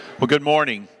Well, good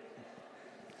morning.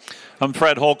 I'm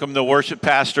Fred Holcomb, the worship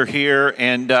pastor here,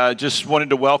 and just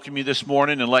wanted to welcome you this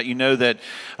morning and let you know that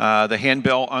the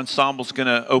Handbell Ensemble is going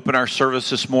to open our service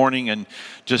this morning, and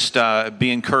just be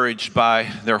encouraged by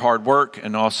their hard work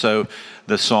and also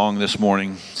the song this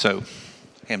morning. So,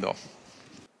 Handbell.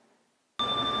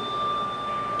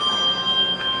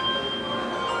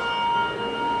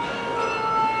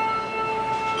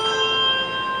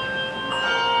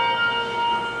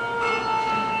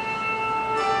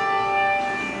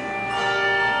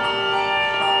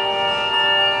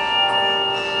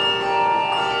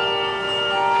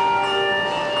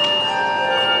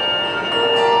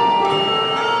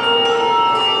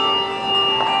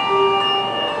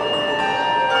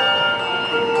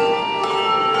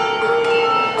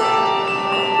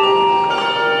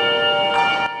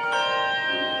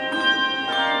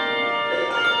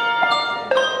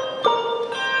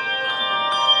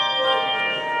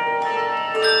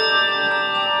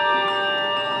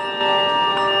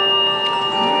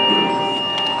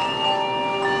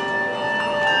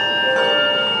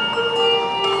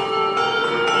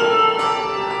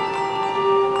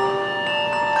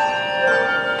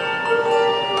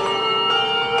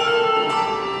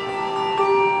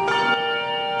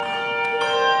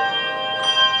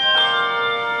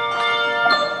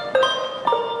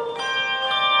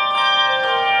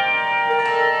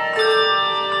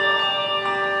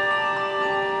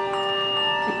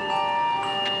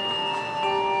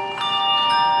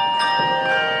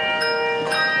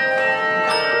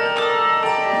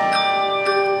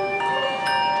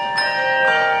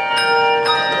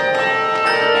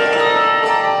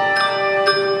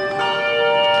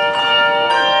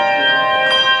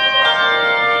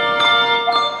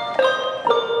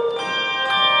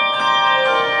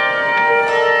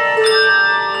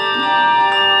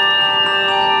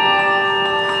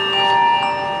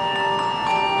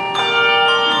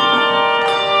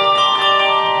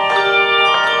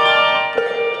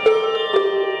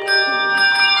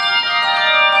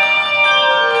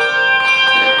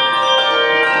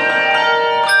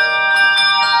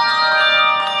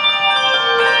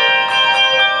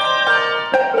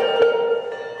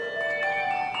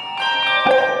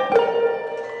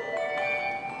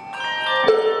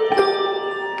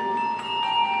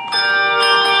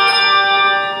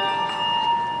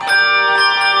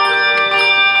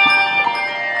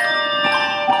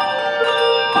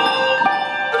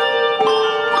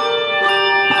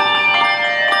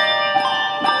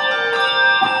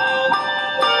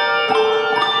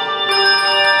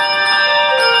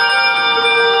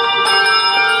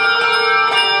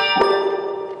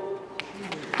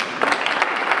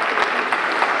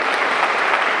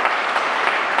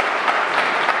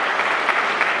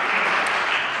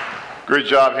 Great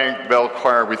job, Handbell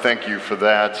Choir. We thank you for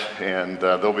that, and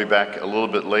they'll be back a little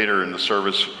bit later in the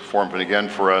service performing again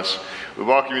for us. We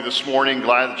welcome you this morning.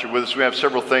 Glad that you're with us. We have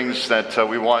several things that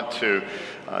we want to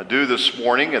do this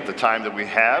morning at the time that we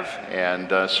have,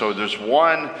 and so there's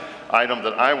one item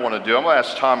that I want to do. I'm going to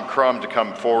ask Tom Crum to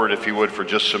come forward, if he would, for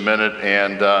just a minute,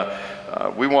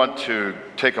 and we want to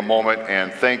take a moment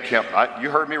and thank him. You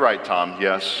heard me right, Tom.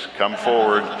 Yes, come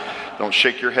forward. Don't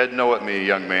shake your head no at me,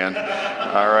 young man.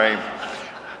 All right.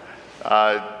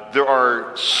 There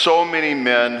are so many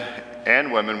men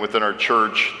and women within our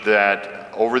church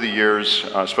that over the years,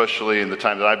 especially in the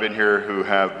time that I've been here, who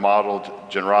have modeled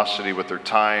generosity with their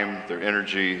time, their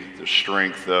energy, their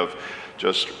strength of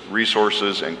just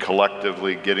resources and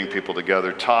collectively getting people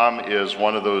together. Tom is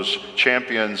one of those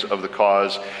champions of the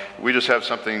cause. We just have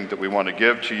something that we want to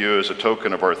give to you as a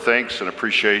token of our thanks and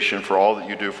appreciation for all that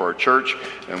you do for our church,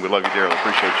 and we love you dearly.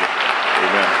 Appreciate you.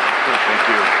 Amen. Thank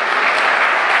you.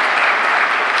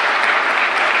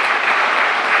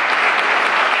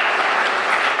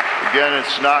 Again,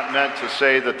 it's not meant to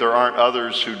say that there aren't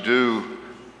others who do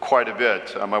quite a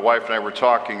bit. My wife and I were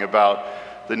talking about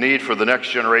the need for the next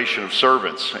generation of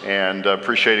servants, and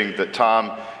appreciating that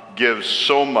Tom gives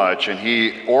so much and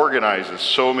he organizes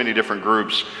so many different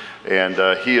groups, and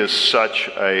he is such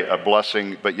a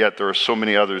blessing, but yet there are so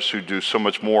many others who do so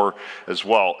much more as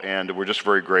well, and we're just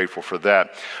very grateful for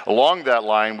that. Along that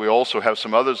line, we also have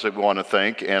some others that we want to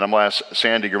thank, and I'm going to ask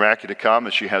Sandy Gramacki to come,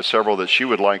 and she has several that she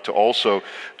would like to also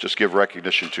just give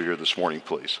recognition to here this morning,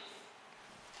 please.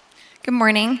 Good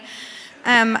morning.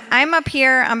 I'm up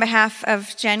here on behalf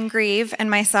of Jen Grieve and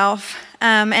myself,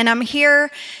 and I'm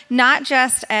here not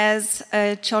just as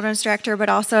a children's director, but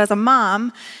also as a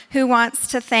mom who wants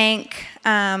to thank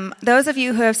those of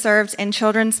you who have served in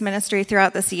children's ministry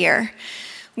throughout this year.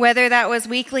 Whether that was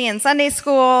weekly in Sunday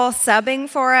school, subbing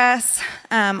for us,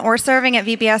 or serving at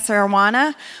VBS or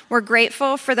Awana, we're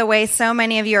grateful for the way so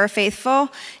many of you are faithful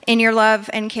in your love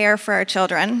and care for our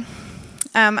children.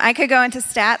 I could go into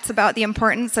stats about the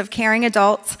importance of caring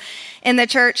adults in the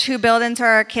church who build into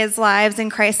our kids' lives in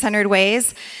Christ-centered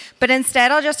ways, but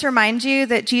instead I'll just remind you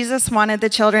that Jesus wanted the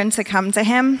children to come to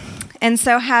him. And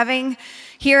so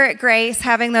here at Grace,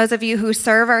 having those of you who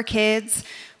serve our kids,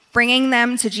 bringing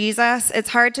them to Jesus, it's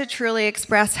hard to truly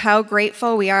express how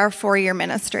grateful we are for your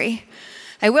ministry.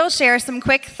 I will share some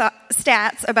quick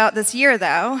stats about this year,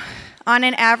 though. On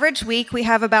an average week, we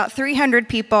have about 300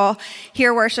 people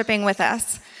here worshiping with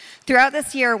us. Throughout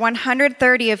this year,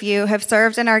 130 of you have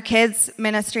served in our kids'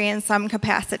 ministry in some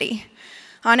capacity.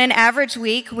 On an average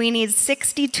week, we need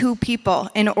 62 people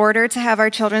in order to have our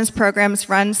children's programs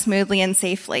run smoothly and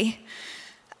safely.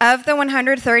 Of the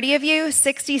 130 of you,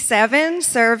 67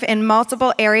 serve in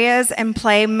multiple areas and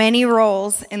play many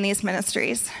roles in these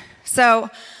ministries. So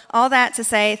all that to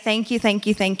say, thank you, thank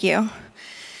you, thank you.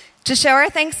 To show our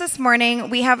thanks this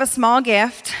morning, we have a small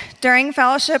gift. During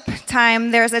fellowship time,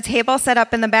 there's a table set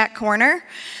up in the back corner,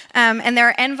 and there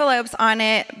are envelopes on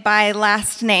it by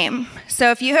last name. So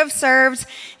if you have served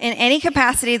in any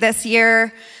capacity this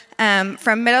year,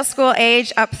 from middle school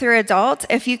age up through adult,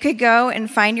 if you could go and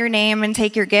find your name and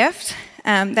take your gift,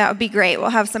 that would be great. We'll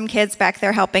have some kids back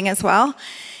there helping as well.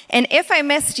 And if I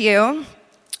missed you,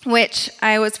 which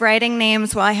I was writing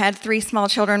names while I had 3 small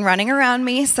children running around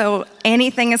me, so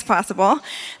anything is possible,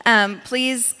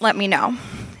 please let me know.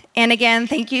 And again,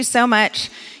 thank you so much.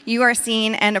 You are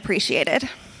seen and appreciated.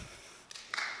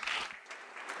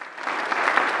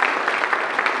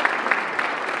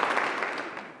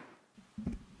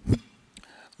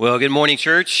 Well, good morning,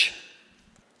 church.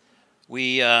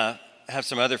 We have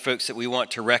some other folks that we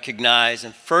want to recognize.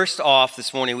 And first off,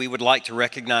 this morning, we would like to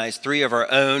recognize 3 of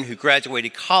our own who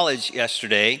graduated college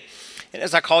yesterday. And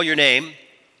as I call your name,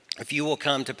 if you will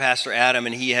come to Pastor Adam,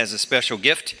 and he has a special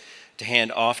gift to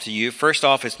hand off to you. First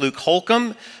off, it's Luke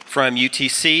Holcomb from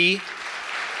UTC,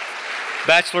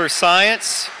 Bachelor of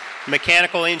Science,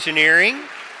 Mechanical Engineering.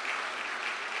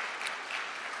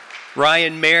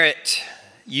 Ryan Merritt,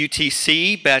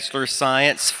 UTC, Bachelor of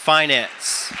Science,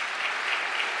 Finance.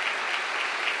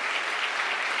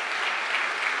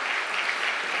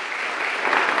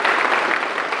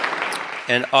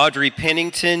 And Audrey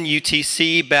Pennington,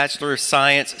 UTC, Bachelor of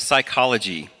Science,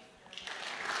 Psychology.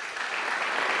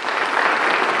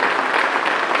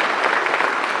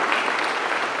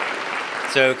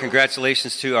 So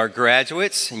congratulations to our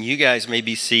graduates, and you guys may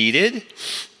be seated.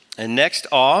 And next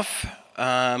off,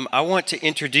 I want to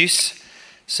introduce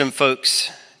some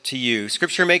folks to you.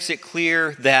 Scripture makes it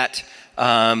clear that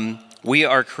we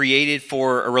are created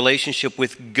for a relationship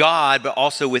with God, but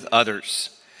also with others.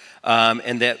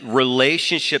 And that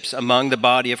relationships among the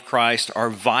body of Christ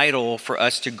are vital for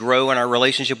us to grow in our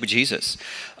relationship with Jesus.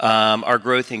 Our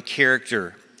growth in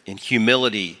character, in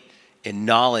humility, in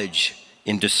knowledge,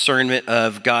 in discernment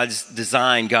of God's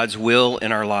design, God's will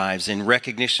in our lives, in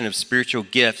recognition of spiritual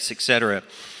gifts, etc.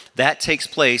 That takes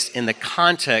place in the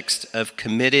context of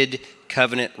committed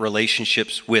covenant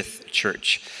relationships with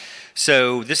church.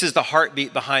 So this is the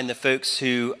heartbeat behind the folks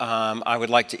who I would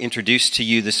like to introduce to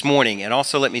you this morning. And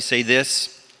also let me say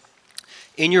this.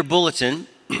 In your bulletin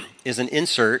is an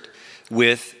insert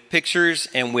with pictures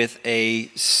and with a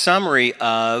summary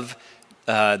of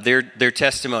their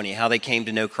testimony, how they came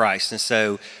to know Christ. And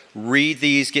so read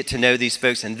these, get to know these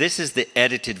folks. And this is the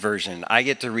edited version. I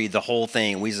get to read the whole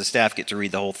thing. We as a staff get to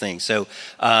read the whole thing. So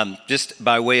just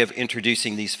by way of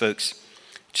introducing these folks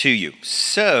to you.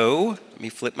 So let me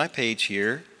flip my page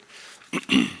here.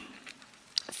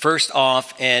 First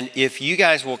off, and if you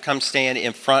guys will come stand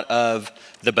in front of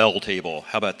the bell table,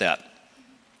 how about that?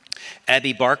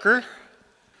 Abby Barker,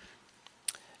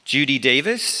 Judy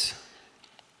Davis,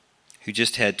 who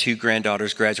just had 2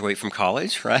 granddaughters graduate from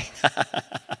college, right?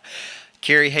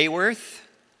 Carrie Hayworth.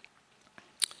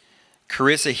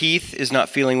 Carissa Heath is not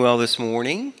feeling well this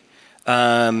morning.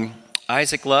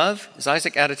 Isaac Love. Is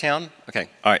Isaac out of town? Okay,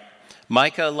 all right.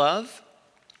 Micah Love.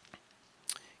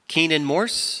 Keenan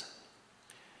Morse.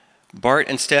 Bart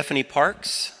and Stephanie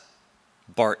Parks.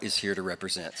 Bart is here to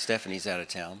represent. Stephanie's out of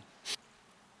town.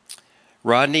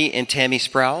 Rodney and Tammy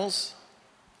Sprouse.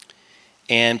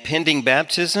 And pending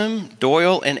baptism,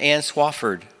 Doyle and Ann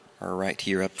Swafford are right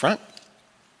here up front.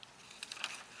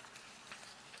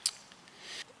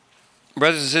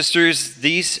 Brothers and sisters,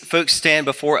 these folks stand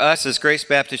before us as Grace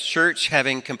Baptist Church,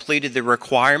 having completed the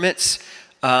requirements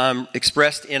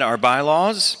expressed in our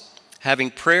bylaws.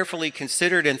 having prayerfully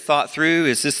considered and thought through,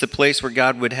 is this the place where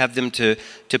God would have them to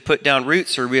put down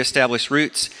roots or reestablish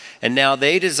roots? And now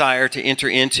they desire to enter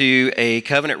into a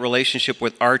covenant relationship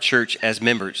with our church as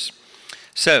members.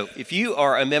 So if you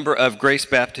are a member of Grace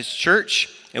Baptist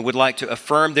Church and would like to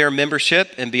affirm their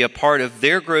membership and be a part of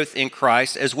their growth in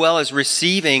Christ, as well as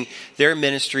receiving their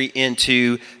ministry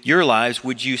into your lives,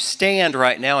 would you stand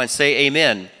right now and say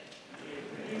amen?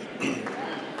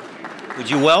 Would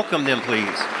you welcome them, please?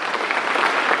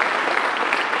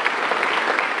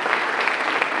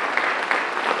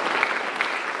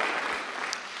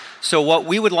 So what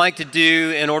we would like to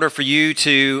do in order for you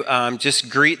to just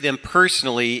greet them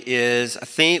personally is, I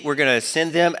think we're going to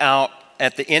send them out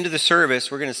at the end of the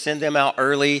service. We're going to send them out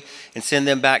early and send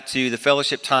them back to the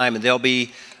fellowship time, and they'll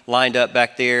be lined up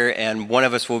back there, and one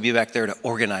of us will be back there to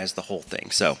organize the whole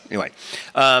thing. So anyway,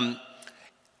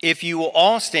 if you will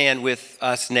all stand with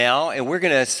us now, and we're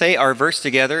going to say our verse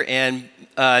together, and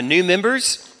new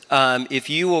members, if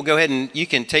you will go ahead and you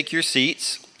can take your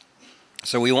seats,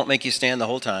 so we won't make you stand the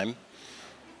whole time.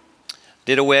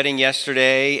 Did a wedding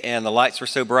yesterday, and the lights were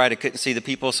so bright I couldn't see the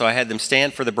people, so I had them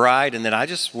stand for the bride, and then I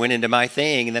just went into my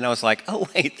thing, and then I was like, oh,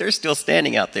 wait, they're still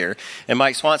standing out there. And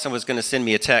Mike Swanson was going to send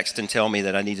me a text and tell me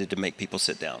that I needed to make people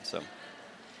sit down. So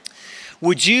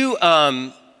would you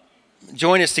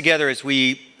join us together as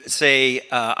we say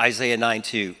Isaiah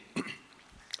 9:2?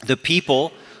 The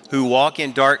people who walk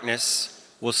in darkness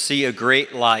will see a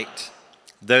great light.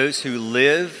 Those who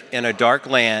live in a dark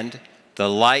land, the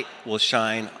light will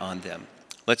shine on them.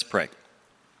 Let's pray.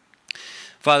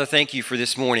 Father, thank you for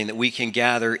this morning that we can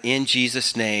gather in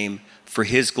Jesus' name for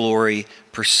his glory,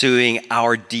 pursuing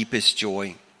our deepest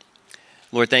joy.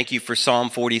 Lord, thank you for Psalm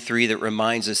 43 that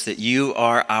reminds us that you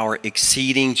are our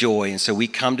exceeding joy. And so we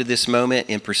come to this moment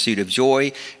in pursuit of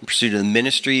joy, in pursuit of the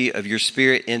ministry of your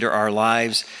Spirit into our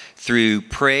lives through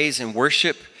praise and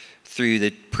worship, through the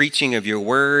preaching of your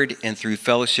word, and through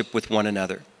fellowship with one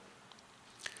another.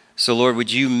 So Lord,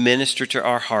 would you minister to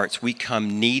our hearts? We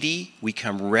come needy, we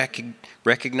come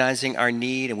recognizing our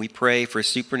need, and we pray for a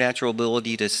supernatural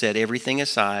ability to set everything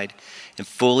aside and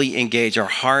fully engage our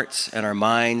hearts and our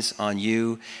minds on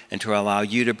you, and to allow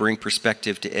you to bring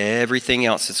perspective to everything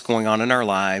else that's going on in our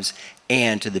lives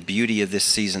and to the beauty of this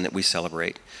season that we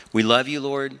celebrate. We love you,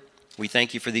 Lord. We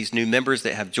thank you for these new members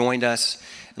that have joined us.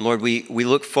 And Lord, we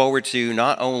look forward to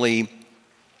not only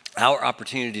our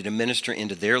opportunity to minister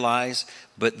into their lives,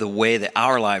 but the way that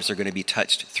our lives are going to be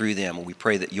touched through them. And we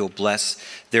pray that you'll bless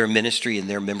their ministry and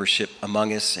their membership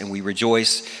among us. And we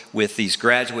rejoice with these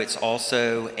graduates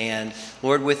also, and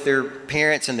Lord, with their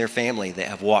parents and their family that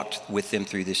have walked with them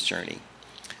through this journey.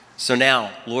 So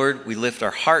now, Lord, we lift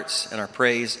our hearts and our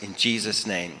praise in Jesus'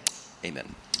 name.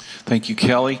 Amen. Thank you,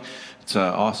 Kelly. It's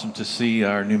awesome to see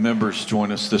our new members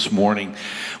join us this morning.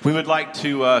 We would like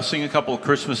to sing a couple of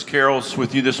Christmas carols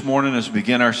with you this morning as we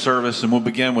begin our service, and we'll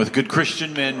begin with Good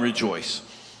Christian Men Rejoice.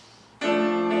 Sing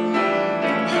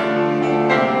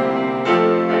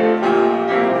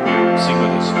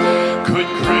with us. Good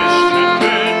Christian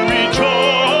men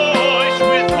rejoice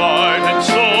with heart and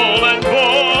soul and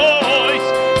voice.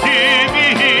 Give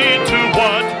ye heed to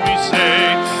what we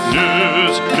say.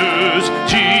 News, news,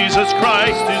 Jesus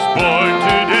Christ is born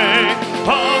today.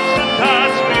 Pomps and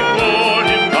paths before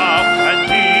him bow, and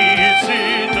he is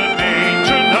in the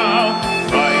manger now.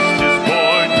 Christ is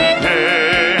born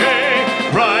today.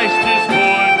 Christ is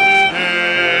born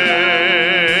today.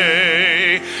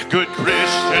 Good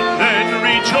Christian men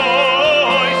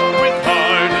rejoice with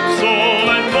heart and soul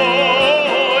and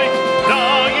voice.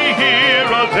 Now ye hear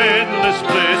of endless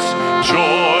bliss.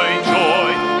 Joy, joy,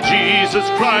 Jesus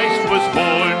Christ was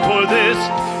born for this.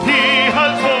 He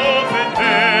has opened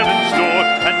heaven's door,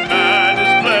 and man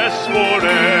is blessed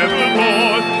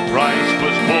forevermore. Christ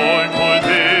was born for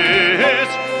this.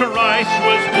 Christ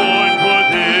was born for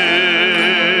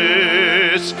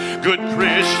this. Good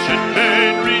Christian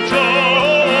men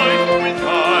rejoice with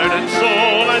heart and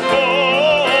soul and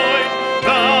voice.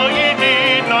 Now ye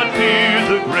need not fear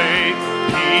the grave.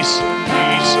 Peace,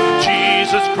 peace,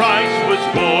 Jesus Christ was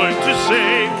born to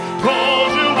save. Calls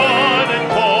you one and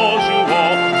calls you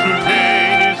all. Through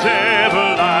pain is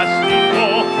everlasting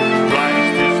call.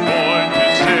 Christ is born to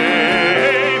save.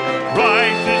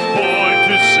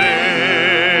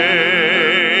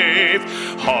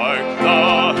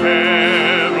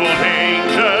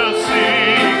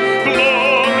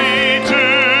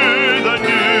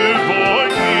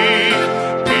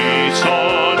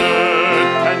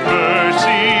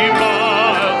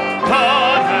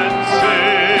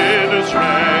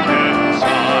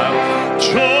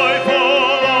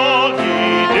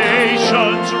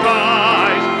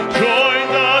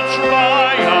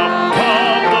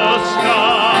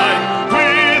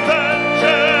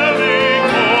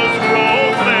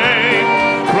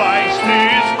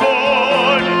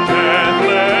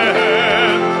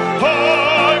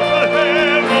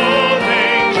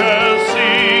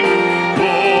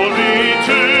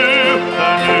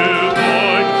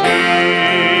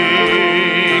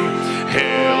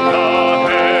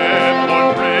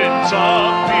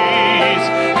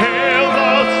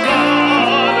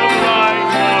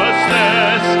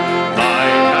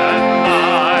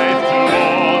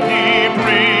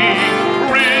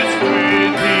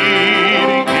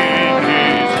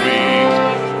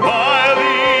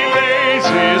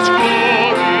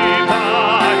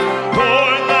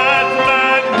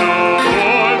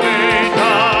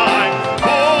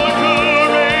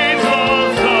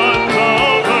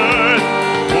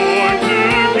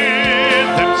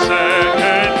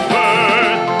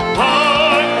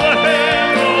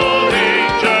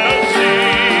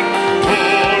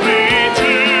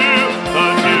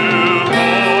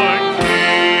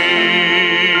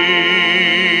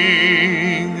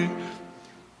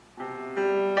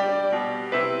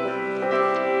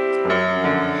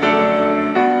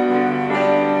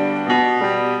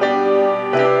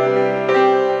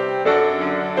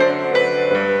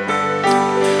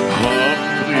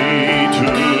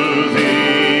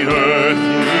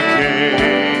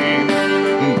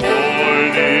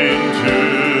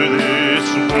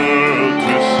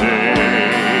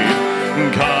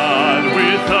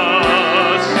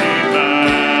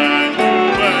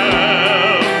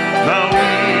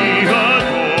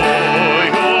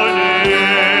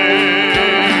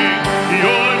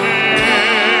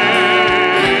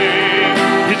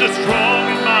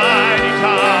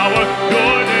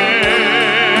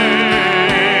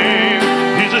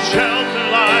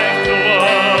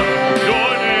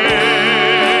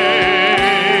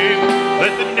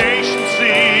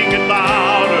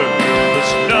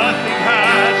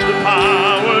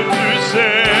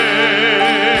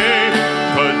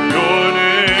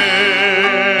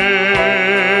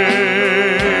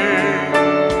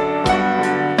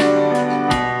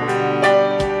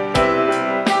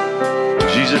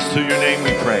 Jesus, to your name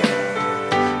we pray.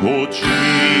 Oh, Jesus,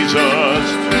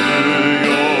 to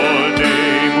your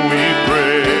name we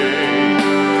pray.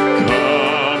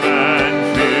 Come and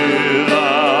fill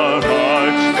our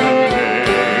hearts today.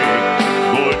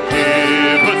 Lord,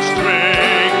 give us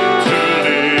strength to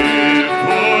live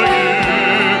for you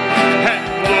and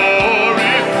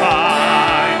glorify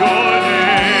your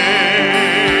name.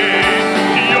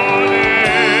 Your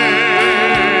name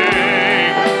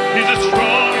is a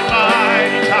strong and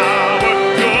mighty tower.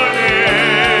 Your name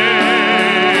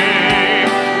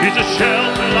is a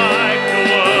shelter like no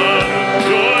other.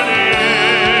 Your name,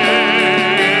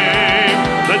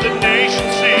 let the nation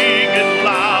sing it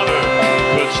louder,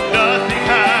 'cause nothing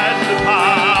has the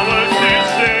power to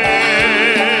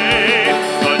save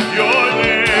but your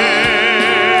name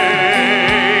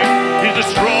is a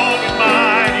strong and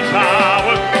mighty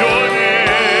tower. Your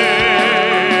name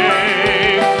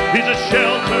is a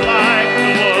shelter like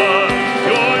no other.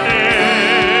 Your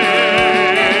name,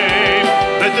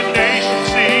 let the nation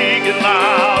sing it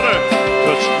louder,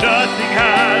 'cause nothing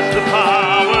has the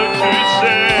power to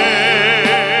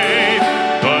save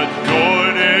but your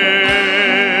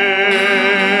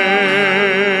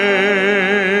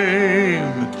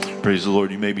name. Praise the Lord.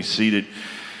 You may be seated.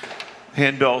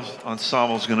 Handbell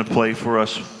Ensemble is going to play for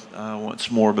us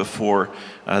once more before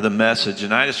the message.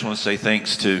 And I just want to say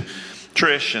thanks to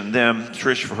Trish and them,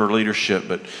 Trish for her leadership,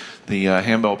 but the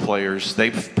handbell players,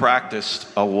 they've practiced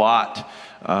a lot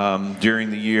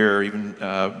during the year, even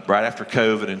right after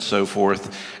COVID and so forth,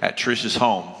 at Trish's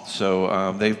home.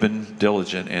 So they've been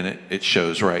diligent, and it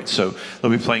shows, right? So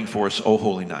they'll be playing for us, "O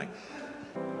Holy Night."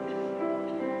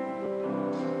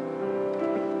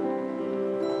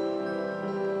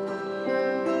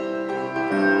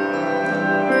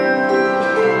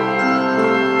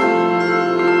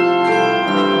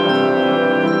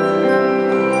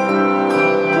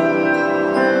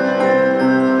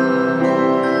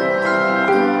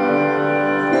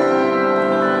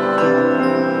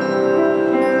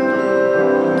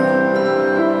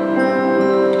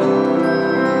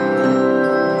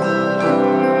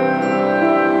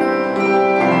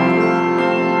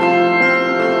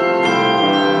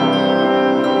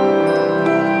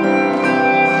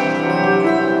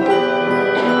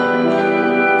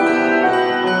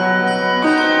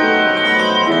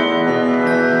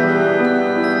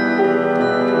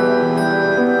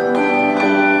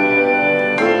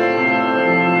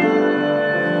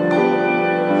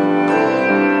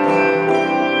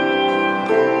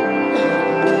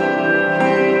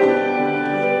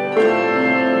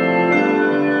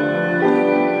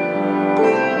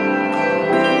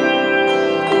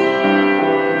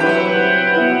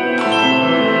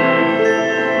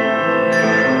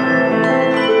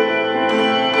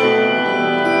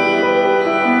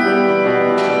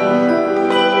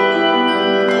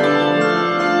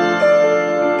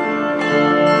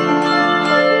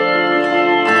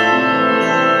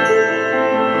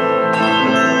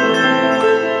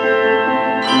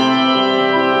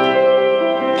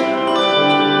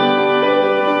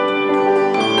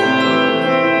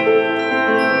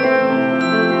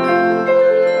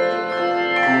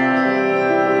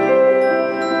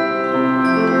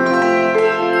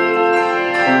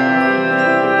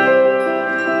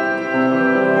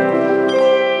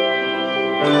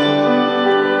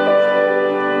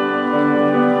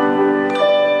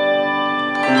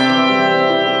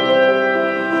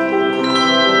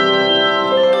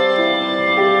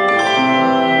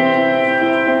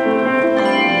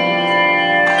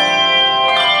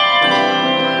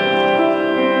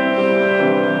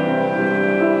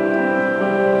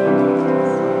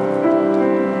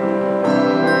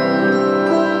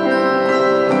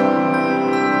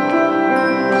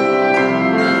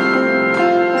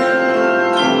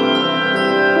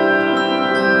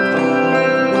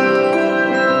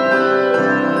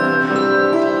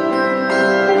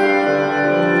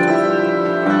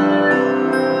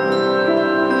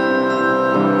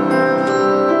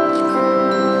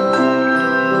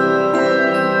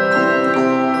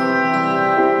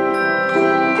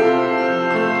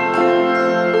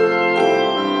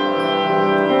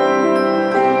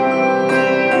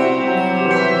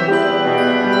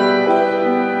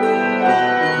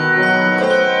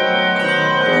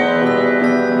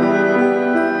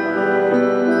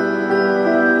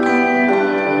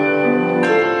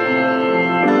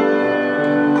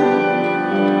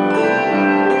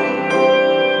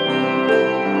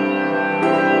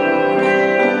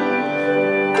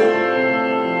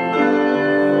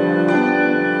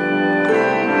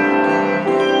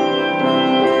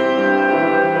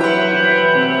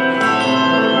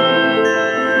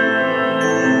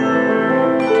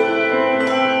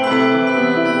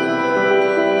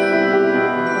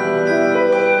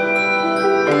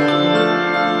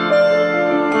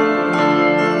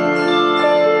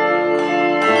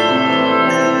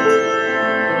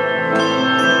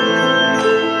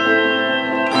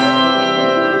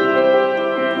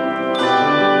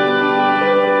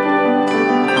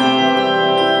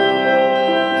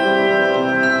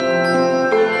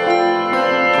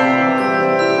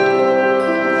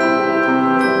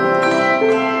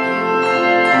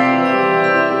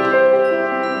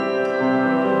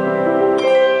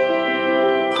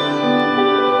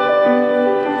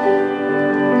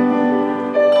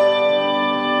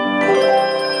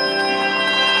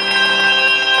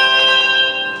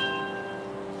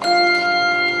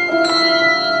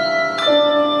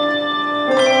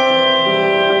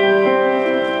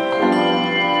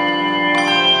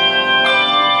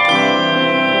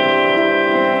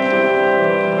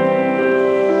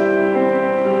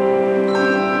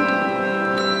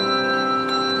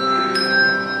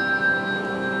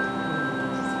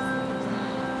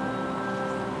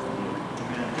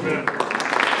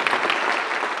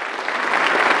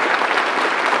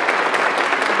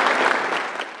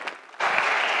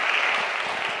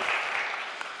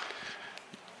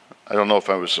 I don't know if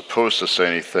I was supposed to say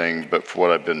anything, but for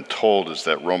what I've been told is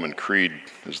that Roman Creed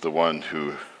is the one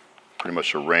who pretty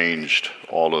much arranged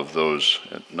all of those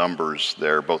numbers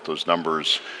there, both those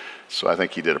numbers. So I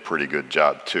think he did a pretty good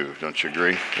job too. Don't you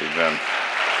agree? Amen.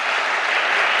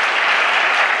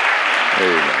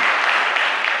 Amen.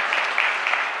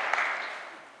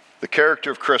 The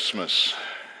character of Christmas,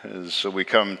 as we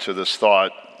come to this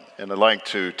thought, and I'd like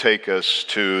to take us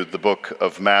to the book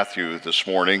of Matthew this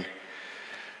morning,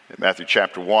 Matthew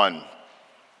chapter 1.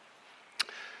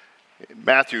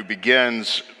 Matthew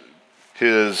begins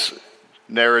his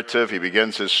narrative, he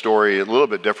begins his story a little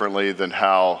bit differently than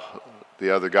how the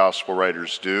other gospel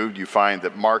writers do. You find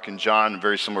that Mark and John, in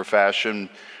very similar fashion,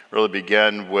 really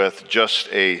begin with just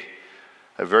a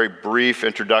very brief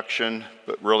introduction,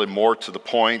 but really more to the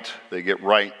point. They get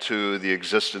right to the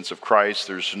existence of Christ.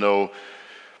 There's no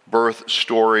birth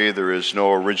story. There is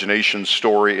no origination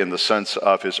story in the sense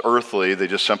of his earthly. They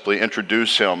just simply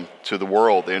introduce him to the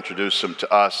world. They introduce him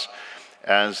to us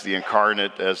as the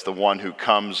incarnate, as the one who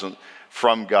comes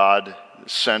from God,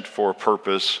 sent for a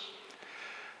purpose.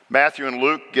 Matthew and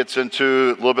Luke gets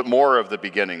into a little bit more of the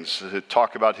beginnings, to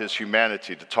talk about his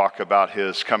humanity, to talk about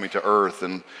his coming to earth.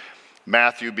 And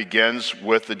Matthew begins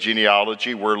with the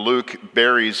genealogy, where Luke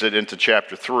buries it into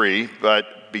chapter 3,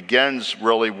 but begins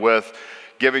really with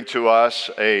giving to us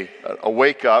a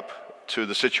wake up to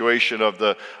the situation of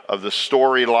the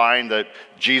storyline that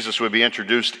Jesus would be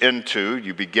introduced into.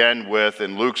 You begin with,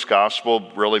 in Luke's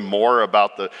gospel, really more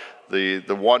about the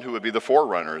one who would be the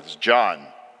forerunner. It's John,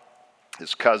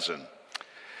 his cousin.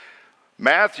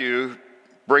 Matthew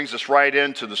brings us right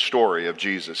into the story of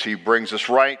Jesus. He brings us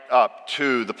right up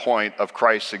to the point of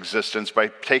Christ's existence by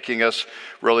taking us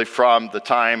really from the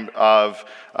time of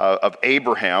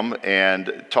Abraham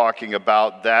and talking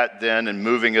about that then and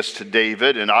moving us to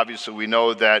David. And obviously we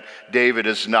know that David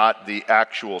is not the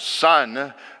actual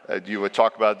son. You would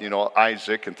talk about,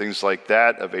 Isaac and things like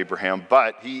that of Abraham,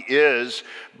 but he is,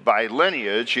 by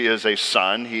lineage, he is a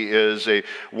son. He is a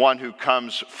one who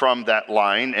comes from that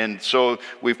line. And so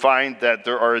we find that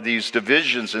there are these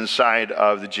divisions inside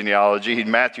of the genealogy.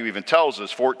 Matthew even tells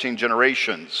us 14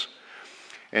 generations.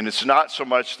 And it's not so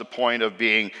much the point of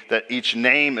being that each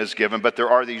name is given, but there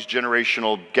are these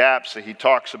generational gaps that he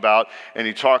talks about, and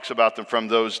he talks about them from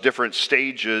those different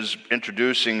stages,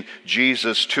 introducing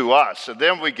Jesus to us. And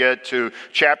then we get to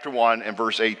chapter 1 and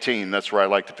verse 18. That's where I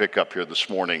like to pick up here this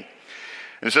morning.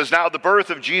 And it says, "Now the birth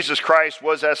of Jesus Christ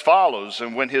was as follows,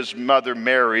 and when his mother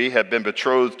Mary had been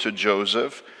betrothed to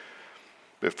Joseph,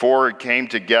 before it came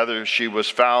together, she was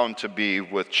found to be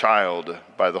with child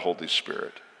by the Holy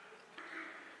Spirit.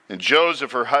 And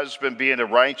Joseph, her husband, being a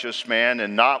righteous man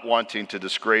and not wanting to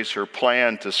disgrace her,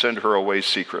 planned to send her away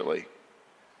secretly.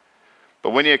 But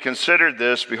when he had considered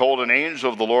this, behold, an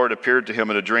angel of the Lord appeared to him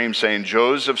in a dream, saying,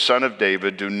 'Joseph, son of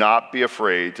David, do not be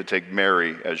afraid to take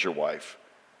Mary as your wife.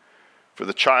 For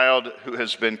the child who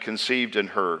has been conceived in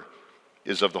her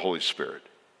is of the Holy Spirit.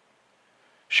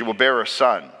 She will bear a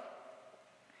son,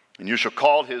 and you shall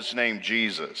call his name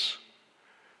Jesus,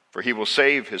 for he will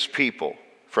save his people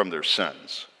from their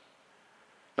sins.'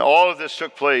 Now all of this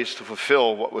took place to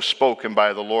fulfill what was spoken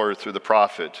by the Lord through the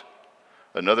prophet."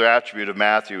 Another attribute of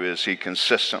Matthew is he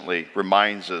consistently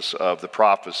reminds us of the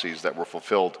prophecies that were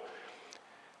fulfilled.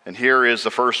 And here is the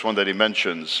first one that he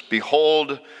mentions.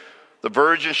 "Behold, the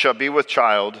virgin shall be with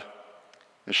child,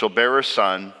 and shall bear a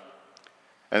son,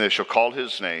 and they shall call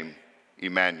his name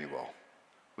Emmanuel,"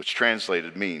 which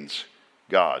translated means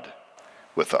God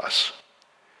with us.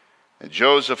 "And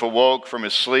Joseph awoke from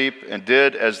his sleep and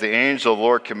did as the angel of the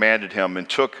Lord commanded him, and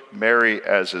took Mary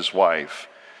as his wife,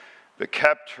 but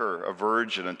kept her a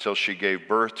virgin until she gave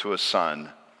birth to a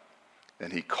son,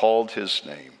 and he called his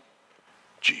name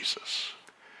Jesus."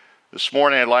 This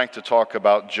morning I'd like to talk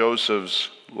about Joseph's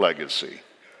legacy.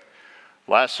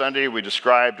 Last Sunday we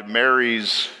described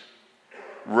Mary's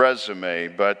resume,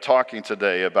 but talking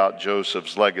today about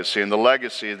Joseph's legacy. And the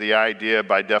legacy, the idea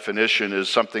by definition, is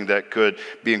something that could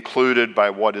be included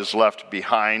by what is left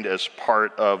behind as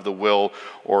part of the will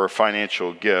or a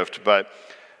financial gift. But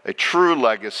a true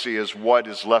legacy is what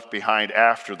is left behind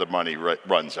after the money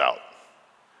runs out.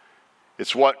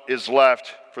 It's what is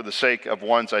left for the sake of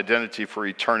one's identity for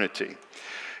eternity.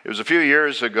 It was a few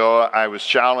years ago I was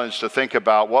challenged to think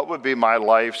about what would be my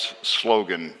life's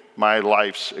slogan, my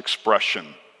life's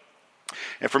expression.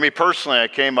 And for me personally, I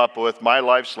came up with my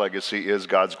life's legacy is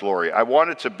God's glory. I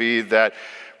wanted to be that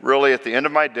really at the end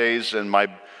of my days and my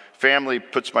family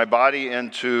puts my body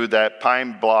into that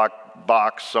pine block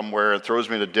box somewhere and throws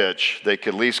me in a ditch, they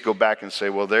can at least go back and say,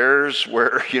 well, there's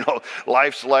where,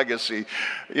 life's legacy.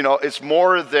 It's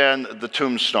more than the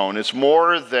tombstone. It's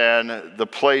more than the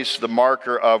place, the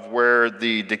marker of where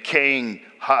the decaying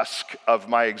husk of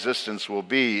my existence will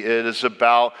be. It is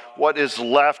about what is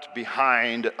left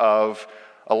behind of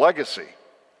a legacy.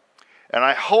 And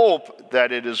I hope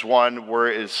that it is one where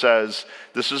it says,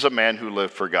 this is a man who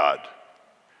lived for God.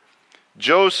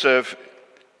 Joseph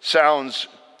sounds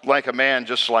like a man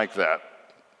just like that.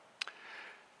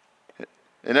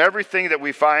 In everything that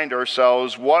we find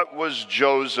ourselves, what was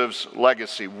Joseph's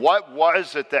legacy? What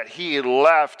was it that he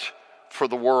left for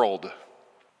the world?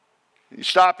 You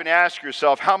stop and ask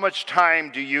yourself, how much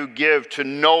time do you give to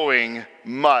knowing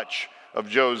much of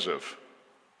Joseph?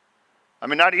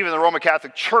 Not even the Roman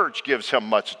Catholic Church gives him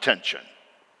much attention.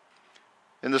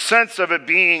 In the sense of it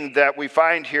being that we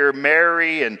find here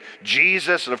Mary and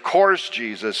Jesus, and of course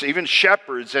Jesus, even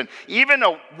shepherds, and even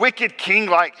a wicked king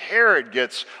like Herod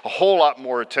gets a whole lot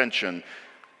more attention.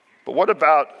 But what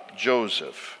about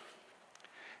Joseph?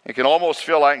 It can almost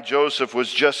feel like Joseph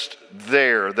was just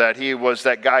there, that he was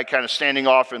that guy kind of standing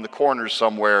off in the corner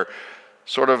somewhere,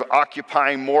 sort of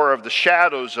occupying more of the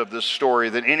shadows of this story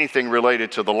than anything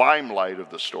related to the limelight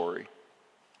of the story.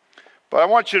 But I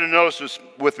want you to notice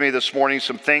with me this morning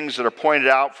some things that are pointed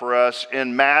out for us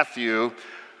in Matthew,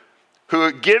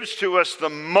 who gives to us the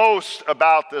most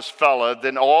about this fella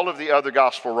than all of the other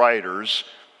gospel writers.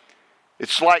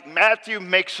 It's like Matthew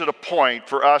makes it a point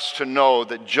for us to know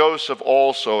that Joseph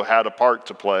also had a part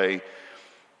to play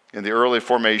in the early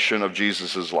formation of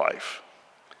Jesus' life.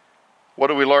 What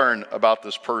do we learn about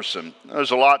this person? There's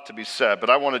a lot to be said,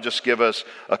 but I want to just give us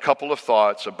a couple of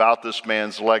thoughts about this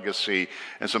man's legacy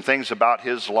and some things about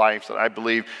his life that I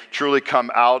believe truly come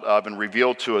out of and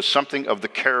reveal to us something of the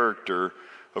character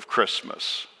of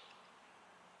Christmas.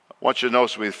 I want you to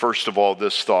notice with me, first of all,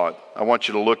 this thought. I want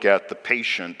you to look at the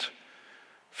patient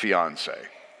fiance.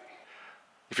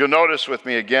 If you'll notice with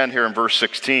me again here in verse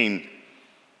 16,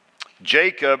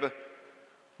 Jacob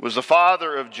was the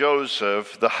father of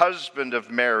Joseph, the husband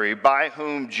of Mary, by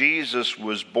whom Jesus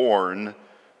was born,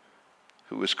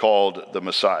 who is called the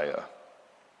Messiah.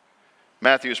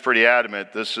 Matthew is pretty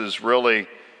adamant. This is really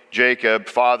Jacob,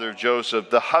 father of Joseph,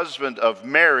 the husband of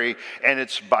Mary, and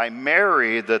it's by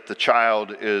Mary that the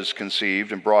child is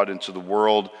conceived and brought into the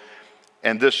world,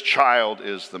 and this child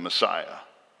is the Messiah.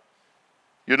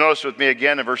 You'll notice with me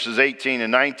again in verses 18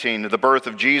 and 19, the birth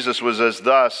of Jesus was as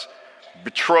thus: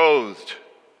 betrothed.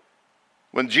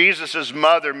 When Jesus'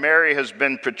 mother, Mary, has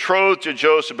been betrothed to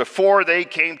Joseph, before they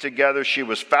came together, she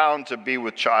was found to be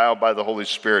with child by the Holy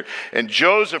Spirit. And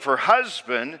Joseph, her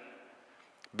husband,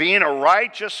 being a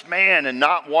righteous man and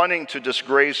not wanting to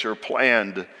disgrace her,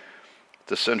 planned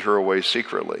to send her away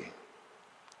secretly.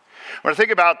 When I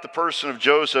think about the person of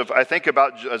Joseph, I think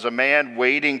about as a man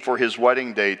waiting for his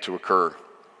wedding day to occur.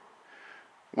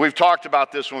 We've talked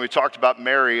about this when we talked about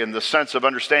Mary, in the sense of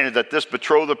understanding that this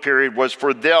betrothal period was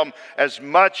for them as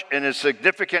much and as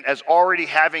significant as already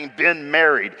having been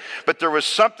married. But there was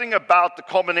something about the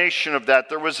culmination of that.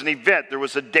 There was an event. There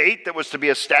was a date that was to be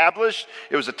established.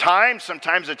 It was a time.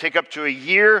 Sometimes it would take up to a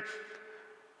year.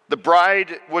 The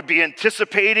bride would be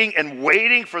anticipating and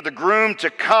waiting for the groom to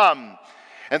come.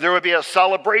 And there would be a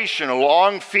celebration. A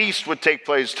long feast would take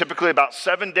place, typically about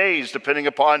 7 days, depending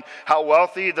upon how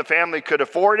wealthy the family could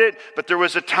afford it. But there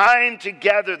was a time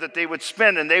together that they would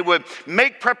spend, and they would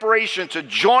make preparation to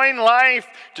join life,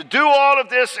 to do all of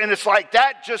this, and it's like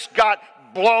that just got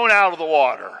blown out of the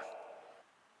water.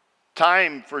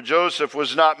 Time for Joseph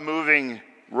was not moving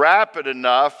rapid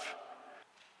enough.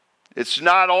 It's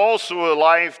not also a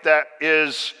life that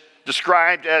is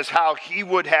described as how he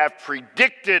would have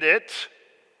predicted it.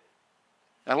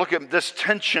 Now look at this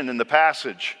tension in the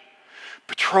passage.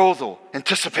 Betrothal,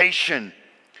 anticipation.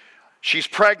 She's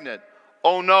pregnant.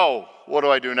 Oh no, what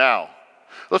do I do now?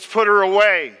 Let's put her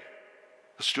away.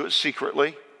 Let's do it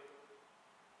secretly.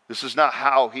 This is not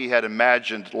how he had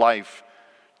imagined life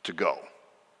to go.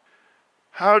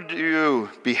 How do you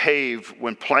behave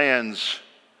when plans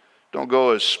don't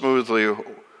go as smoothly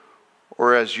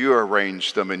or as you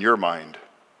arrange them in your mind?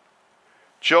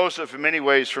 Joseph, in many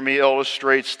ways, for me,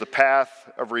 illustrates the path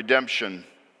of redemption.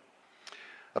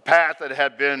 A path that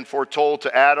had been foretold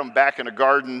to Adam back in the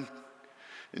garden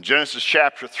in Genesis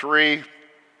chapter 3.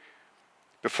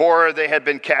 Before they had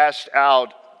been cast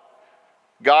out,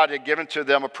 God had given to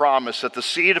them a promise that the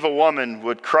seed of a woman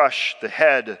would crush the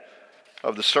head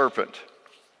of the serpent.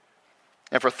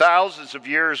 And for thousands of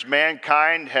years,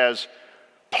 mankind has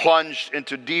plunged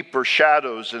into deeper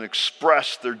shadows and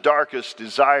expressed their darkest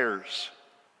desires.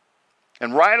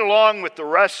 And right along with the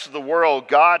rest of the world,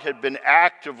 God had been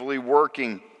actively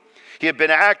working. He had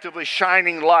been actively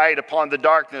shining light upon the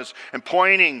darkness and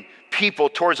pointing people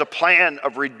towards a plan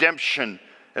of redemption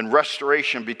and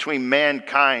restoration between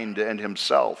mankind and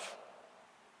himself.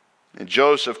 And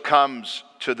Joseph comes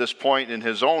to this point in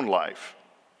his own life.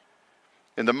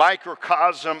 In the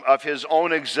microcosm of his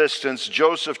own existence,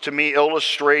 Joseph to me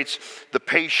illustrates the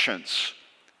patience,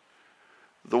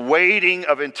 the waiting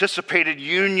of anticipated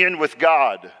union with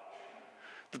God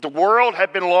that the world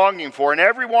had been longing for, and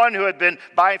everyone who had been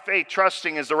by faith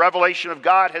trusting as the revelation of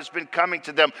God has been coming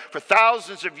to them for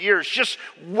thousands of years, just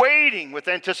waiting with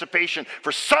anticipation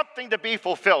for something to be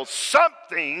fulfilled,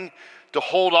 something to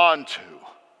hold on to.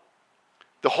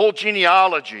 The whole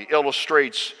genealogy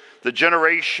illustrates the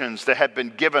generations that had been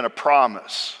given a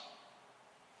promise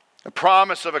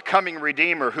of a coming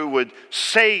Redeemer who would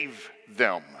save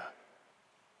them.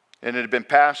 And it had been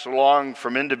passed along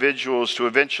from individuals to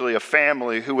eventually a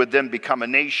family who would then become a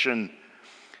nation.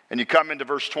 And you come into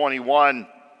verse 21,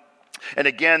 and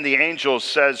again the angel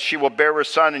says, she will bear a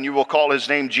son, and you will call his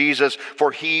name Jesus,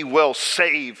 for he will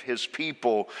save his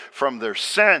people from their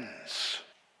sins.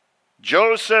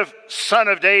 Joseph, son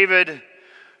of David,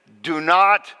 do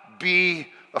not be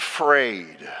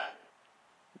afraid.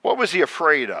 What was he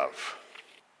afraid of?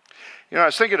 You know, I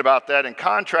was thinking about that in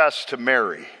contrast to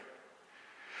Mary.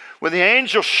 When the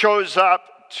angel shows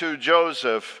up to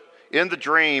Joseph in the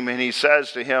dream and he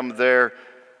says to him there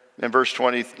in verse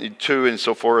 22 and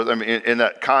so forth, I mean, in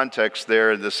that context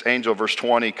there, this angel, verse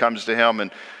 20, comes to him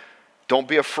and don't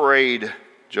be afraid,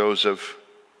 Joseph.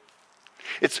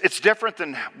 It's different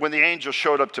than when the angel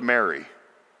showed up to Mary.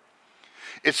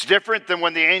 It's different than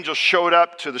when the angel showed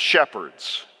up to the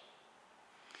shepherds.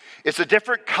 It's a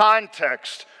different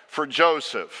context for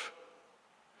Joseph.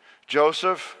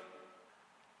 Joseph,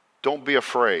 don't be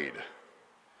afraid.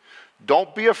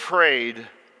 Don't be afraid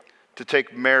to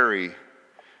take Mary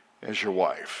as your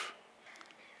wife.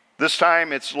 This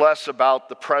time it's less about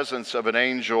the presence of an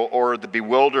angel or the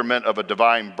bewilderment of a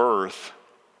divine birth.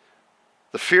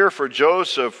 The fear for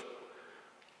Joseph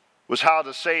was how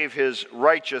to save his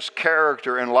righteous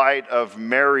character in light of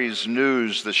Mary's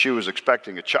news that she was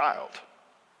expecting a child.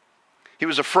 He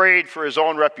was afraid for his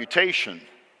own reputation,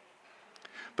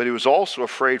 but he was also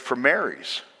afraid for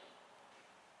Mary's.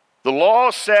 The law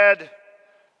said,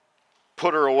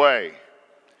 put her away.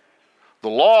 The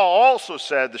law also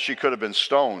said that she could have been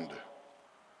stoned.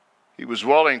 He was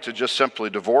willing to just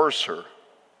simply divorce her.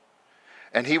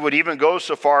 And he would even go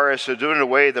so far as to do it in a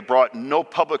way that brought no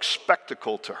public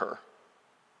spectacle to her.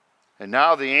 And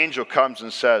now the angel comes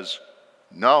and says,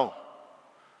 no,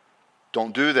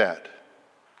 don't do that.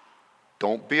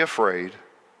 Don't be afraid.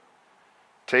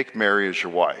 Take Mary as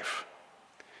your wife.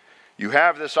 You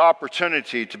have this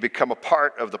opportunity to become a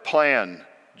part of the plan,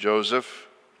 Joseph.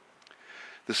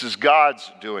 This is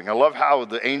God's doing. I love how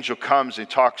the angel comes and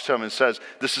talks to him and says,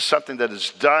 this is something that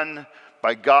is done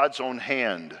by God's own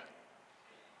hand.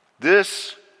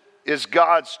 This is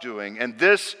God's doing, and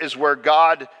this is where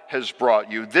God has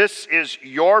brought you. This is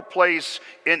your place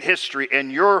in history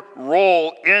and your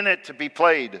role in it to be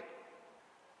played.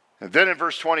 And then in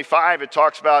verse 25, it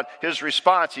talks about his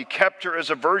response. He kept her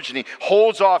as a virgin. He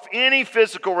holds off any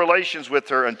physical relations with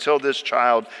her until this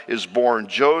child is born.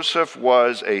 Joseph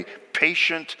was a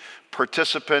patient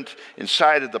participant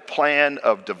inside of the plan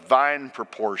of divine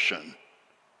proportion.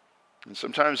 And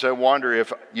sometimes I wonder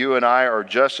if you and I are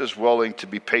just as willing to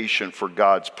be patient for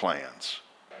God's plans.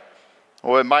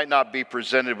 Well, it might not be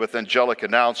presented with angelic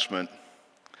announcement,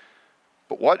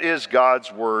 but what is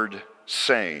God's word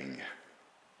saying?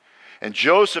 And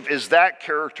Joseph is that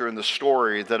character in the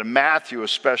story that Matthew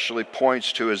especially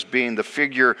points to as being the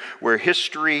figure where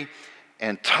history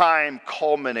and time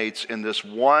culminates in this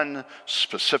one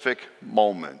specific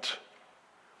moment.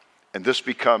 And this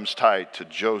becomes tied to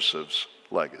Joseph's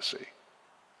legacy.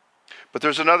 But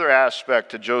there's another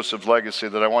aspect to Joseph's legacy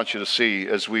that I want you to see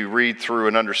as we read through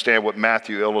and understand what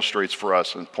Matthew illustrates for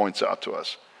us and points out to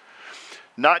us.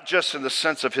 Not just in the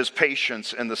sense of his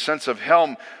patience, in the sense of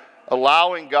him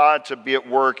allowing God to be at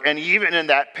work, and even in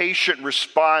that patient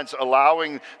response,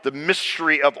 allowing the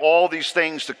mystery of all these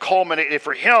things to culminate, and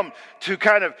for him to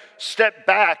kind of step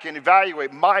back and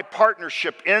evaluate my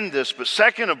partnership in this. But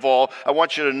second of all, I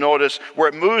want you to notice where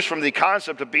it moves from the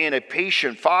concept of being a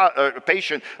patient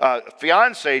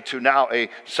fiance to now,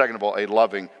 second of all, a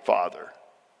loving father.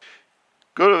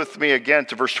 Go with me again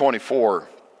to verse 24.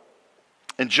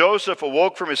 And Joseph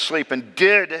awoke from his sleep and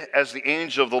did as the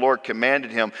angel of the Lord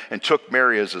commanded him and took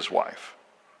Mary as his wife.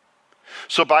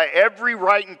 So by every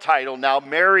right and title, now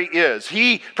Mary is.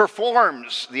 He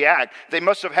performs the act. They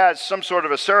must have had some sort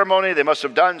of a ceremony. They must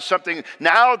have done something.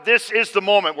 Now this is the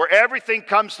moment where everything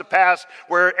comes to pass,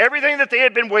 where everything that they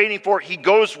had been waiting for, he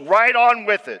goes right on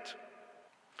with it.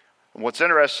 And what's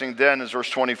interesting then is verse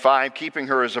 25, keeping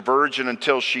her as a virgin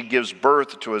until she gives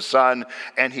birth to a son,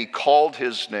 and he called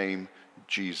his name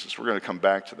Jesus. We're going to come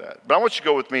back to that. But I want you to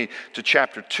go with me to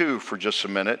chapter 2 for just a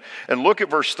minute and look at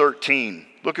verse 13.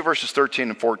 Look at verses 13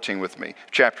 and 14 with me,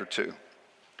 chapter 2.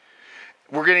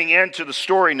 We're getting into the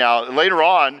story now. Later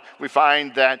on, we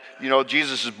find that,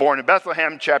 Jesus is born in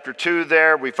Bethlehem, chapter 2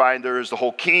 there. We find there's the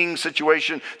whole king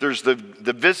situation. There's the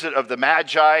visit of the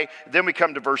Magi. Then we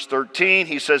come to verse 13.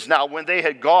 He says, now when they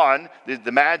had gone,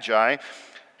 the Magi,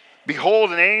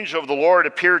 behold, an angel of the Lord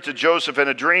appeared to Joseph in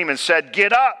a dream and said,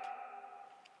 get up,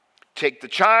 take the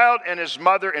child and his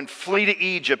mother and flee to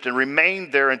Egypt and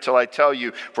remain there until I tell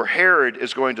you, for Herod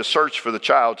is going to search for the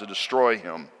child to destroy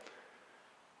him.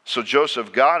 So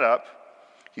Joseph got up,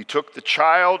 he took the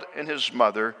child and his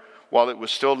mother while it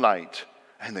was still night,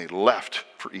 and they left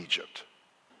for Egypt.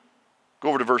 Go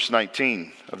over to verse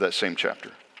 19 of that same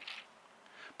chapter.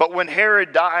 But when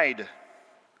Herod died,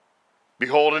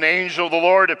 behold, an angel of the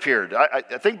Lord appeared. I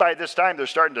think by this time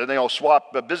they all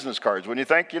swap business cards, wouldn't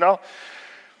you think, The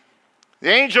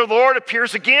angel of the Lord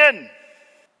appears again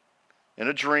in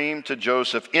a dream to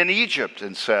Joseph in Egypt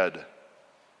and said,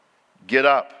 get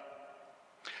up.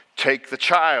 Take the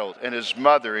child and his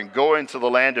mother and go into the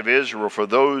land of Israel, for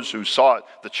those who sought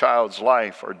the child's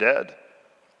life are dead.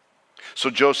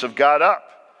 So Joseph got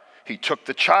up. He took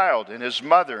the child and his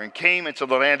mother and came into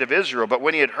the land of Israel. But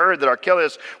when he had heard that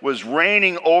Archelaus was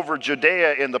reigning over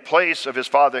Judea in the place of his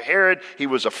father Herod, he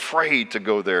was afraid to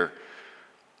go there.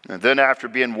 And then after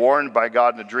being warned by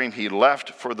God in a dream, he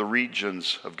left for the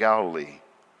regions of Galilee.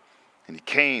 And he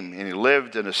came and he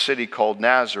lived in a city called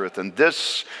Nazareth. And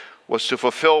this was to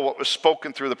fulfill what was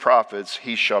spoken through the prophets,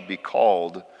 he shall be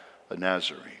called a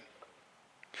Nazarene.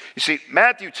 You see,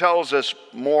 Matthew tells us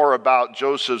more about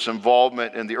Joseph's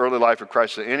involvement in the early life of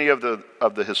Christ than any of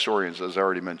the historians, as I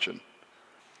already mentioned.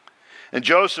 And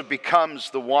Joseph becomes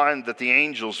the one that the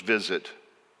angels visit.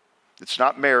 It's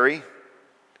not Mary,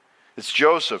 it's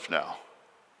Joseph now.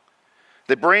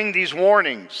 They bring these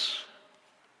warnings,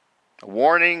 a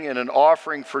warning and an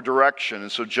offering for direction.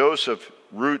 And so Joseph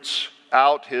roots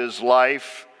out his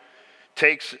life,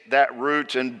 takes that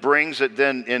route and brings it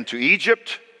then into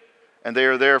Egypt, and they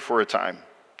are there for a time.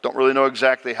 Don't really know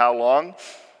exactly how long,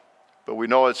 but we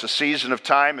know it's a season of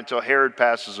time until Herod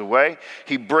passes away.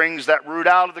 He brings that root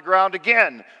out of the ground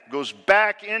again, goes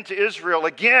back into Israel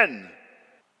again,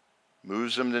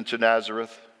 moves him into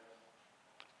Nazareth,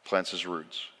 plants his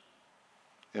roots.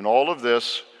 In all of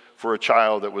this for a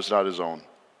child that was not his own.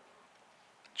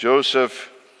 Joseph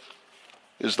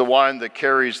is the one that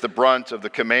carries the brunt of the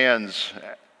commands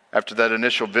after that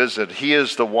initial visit. He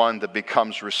is the one that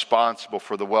becomes responsible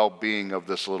for the well-being of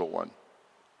this little one.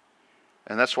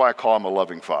 And that's why I call him a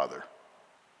loving father.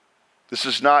 This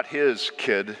is not his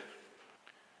kid.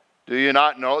 Do you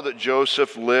not know that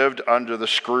Joseph lived under the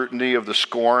scrutiny of the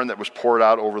scorn that was poured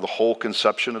out over the whole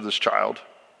conception of this child?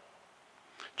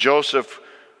 Joseph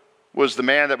was the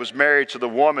man that was married to the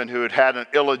woman who had had an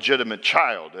illegitimate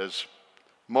child, as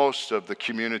most of the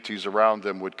communities around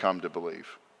them would come to believe.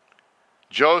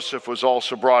 Joseph was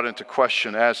also brought into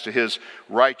question as to his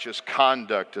righteous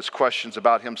conduct, as questions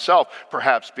about himself,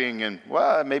 perhaps being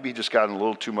maybe he just got in a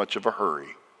little too much of a hurry,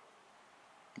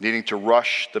 needing to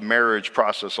rush the marriage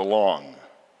process along.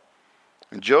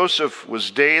 And Joseph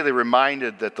was daily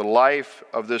reminded that the life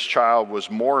of this child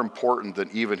was more important than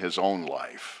even his own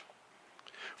life.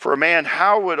 For a man,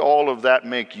 how would all of that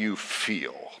make you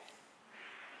feel?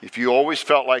 If you always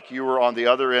felt like you were on the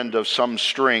other end of some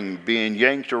string being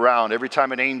yanked around, every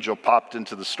time an angel popped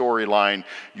into the storyline,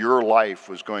 your life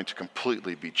was going to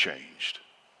completely be changed.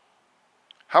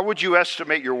 How would you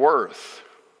estimate your worth?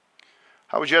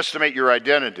 How would you estimate your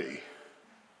identity?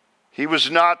 He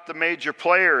was not the major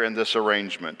player in this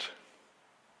arrangement.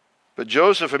 But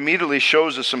Joseph immediately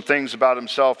shows us some things about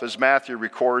himself as Matthew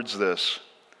records this.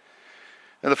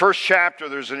 In the first chapter,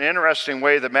 there's an interesting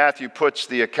way that Matthew puts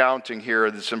the accounting here.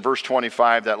 It's in verse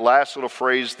 25, that last little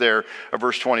phrase there of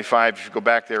verse 25, if you go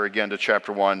back there again to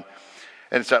chapter 1.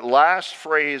 And it's that last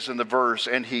phrase in the verse,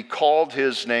 and he called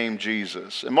his name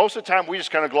Jesus. And most of the time, we just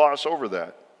kind of gloss over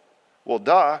that. Well,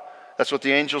 duh, that's what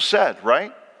the angel said,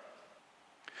 right?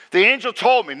 The angel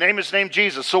told me, name his name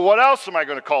Jesus, so what else am I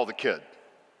going to call the kid?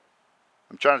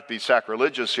 I'm trying to be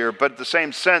sacrilegious here, but at the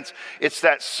same sense, it's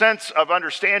that sense of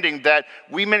understanding that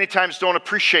we many times don't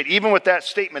appreciate. Even with that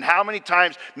statement, how many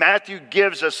times Matthew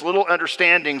gives us little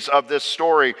understandings of this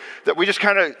story that we just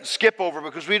kind of skip over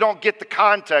because we don't get the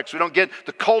context, we don't get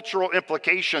the cultural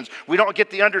implications, we don't get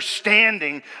the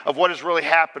understanding of what is really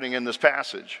happening in this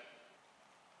passage.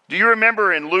 Do you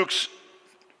remember in Luke's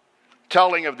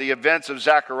telling of the events of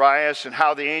Zacharias and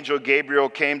how the angel Gabriel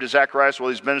came to Zacharias while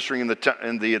he's ministering in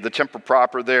the temple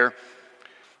proper there?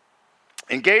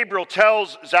 And Gabriel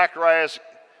tells Zacharias,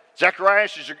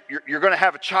 you're going to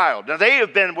have a child. Now, they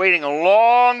have been waiting a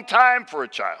long time for a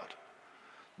child.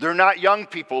 They're not young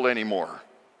people anymore.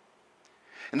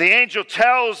 And the angel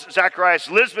tells Zacharias,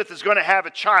 Elizabeth is going to have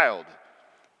a child.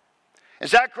 And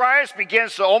Zacharias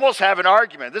begins to almost have an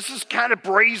argument. This is kind of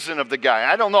brazen of the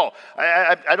guy. I don't know.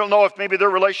 I don't know if maybe their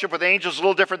relationship with angels is a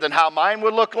little different than how mine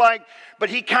would look like.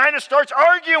 But he kind of starts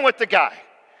arguing with the guy,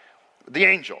 the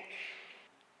angel.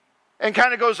 And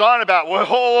kind of goes on about, well,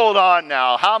 hold on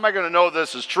now. How am I going to know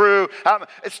this is true?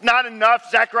 It's not enough.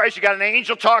 Zacharias, you got an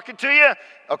angel talking to you?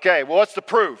 Okay, well, what's the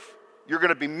proof? You're going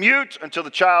to be mute until the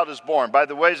child is born. By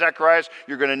the way, Zacharias,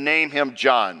 you're going to name him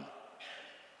John.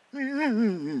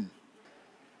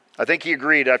 I think he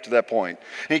agreed after that point.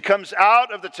 And he comes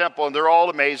out of the temple, and they're all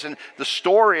amazed. And the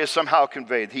story is somehow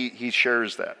conveyed. He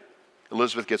shares that.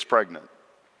 Elizabeth gets pregnant.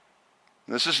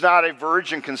 This is not a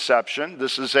virgin conception.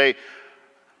 This is a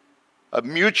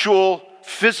mutual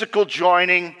physical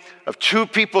joining of two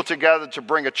people together to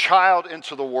bring a child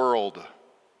into the world.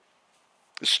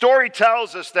 The story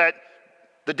tells us that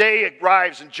the day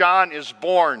arrives and John is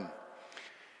born.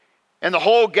 And the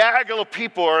whole gaggle of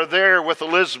people are there with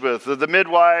Elizabeth. The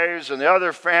midwives and the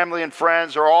other family and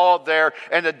friends are all there.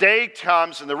 And the day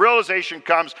comes and the realization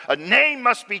comes, a name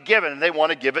must be given. And they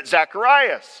want to give it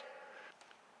Zacharias.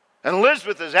 And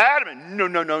Elizabeth is adamant,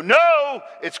 no,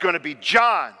 it's going to be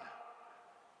John.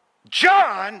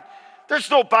 John? There's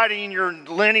nobody in your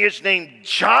lineage named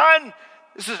John.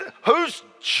 Who's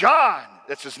John?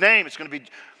 That's his name. It's going to be,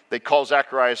 they call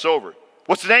Zacharias over.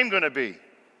 What's the name going to be?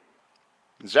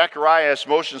 Zacharias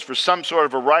motions for some sort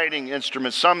of a writing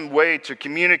instrument, some way to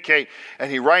communicate, and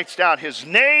he writes down, his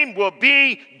name will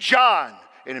be John.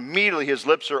 And immediately his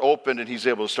lips are opened and he's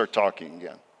able to start talking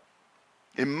again.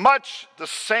 In much the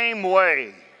same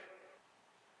way,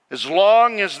 as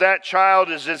long as that child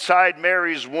is inside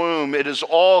Mary's womb, it is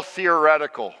all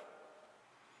theoretical.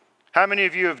 How many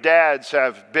of you of dads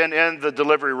have been in the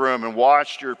delivery room and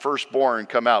watched your firstborn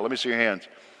come out? Let me see your hands.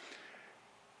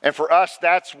 And for us,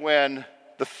 that's when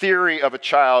the theory of a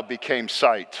child became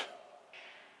sight.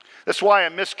 That's why a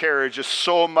miscarriage is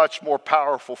so much more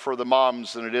powerful for the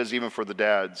moms than it is even for the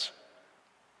dads.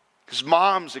 Because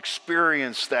moms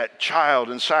experience that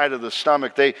child inside of the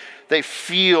stomach. They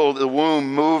feel the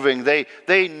womb moving.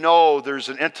 They know there's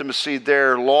an intimacy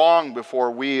there long before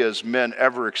we as men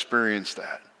ever experience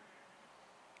that.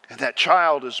 And that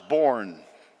child is born.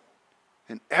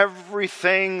 And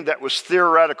everything that was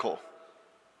theoretical,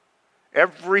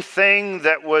 everything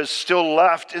that was still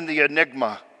left in the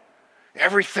enigma,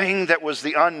 everything that was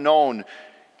the unknown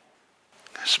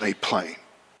is made plain.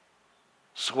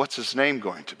 So what's his name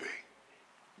going to be?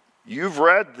 You've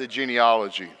read the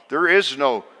genealogy. There is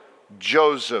no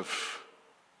Joseph,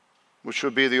 which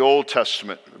would be the Old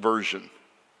Testament version.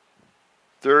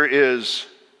 There is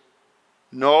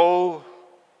no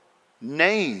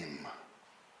name.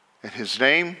 And his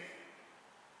name,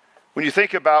 when you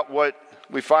think about what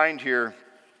we find here,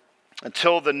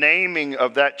 until the naming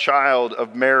of that child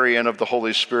of Mary and of the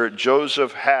Holy Spirit,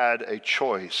 Joseph had a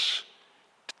choice.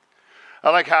 I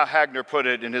like how Hagner put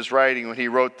it in his writing when he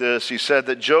wrote this. He said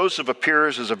that Joseph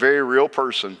appears as a very real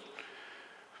person,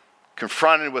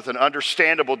 confronted with an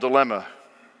understandable dilemma.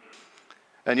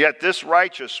 And yet this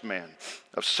righteous man,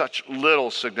 of such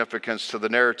little significance to the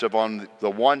narrative on the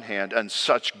one hand and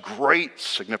such great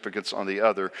significance on the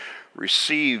other,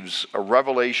 receives a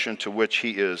revelation to which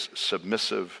he is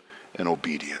submissive and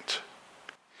obedient.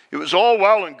 It was all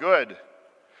well and good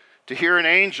to hear an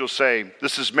angel say,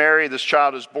 this is Mary, this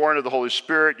child is born of the Holy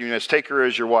Spirit, you must take her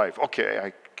as your wife.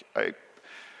 Okay,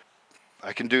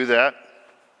 I can do that.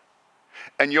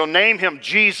 And you'll name him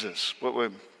Jesus.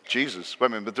 Jesus, wait a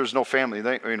minute, but there's no family.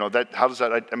 How does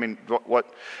that,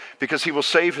 what? Because he will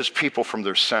save his people from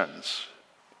their sins.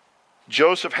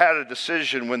 Joseph had a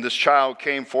decision when this child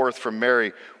came forth from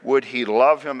Mary. Would he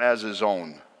love him as his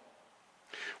own?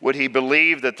 Would he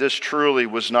believe that this truly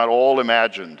was not all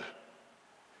imagined?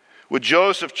 Would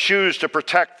Joseph choose to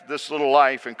protect this little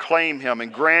life and claim him and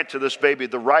grant to this baby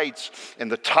the rights and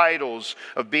the titles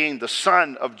of being the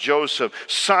son of Joseph,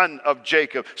 son of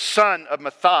Jacob, son of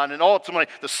Mathan, and ultimately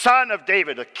the son of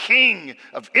David, a king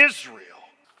of Israel?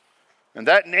 And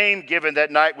that name given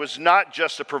that night was not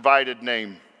just a provided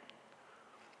name.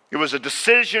 It was a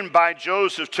decision by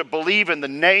Joseph to believe in the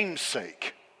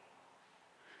namesake.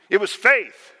 It was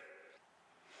faith.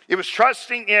 It was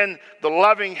trusting in the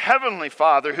loving Heavenly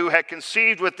Father who had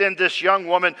conceived within this young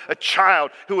woman a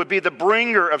child who would be the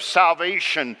bringer of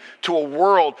salvation to a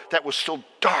world that was still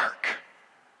dark,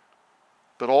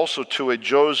 but also to a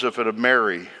Joseph and a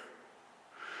Mary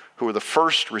who were the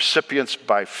first recipients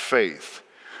by faith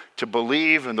to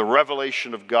believe in the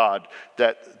revelation of God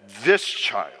that this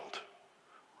child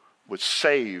would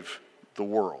save the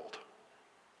world.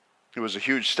 It was a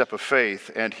huge step of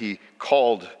faith, and he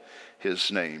called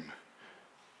his name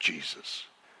Jesus.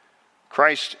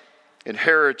 Christ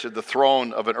inherited the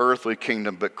throne of an earthly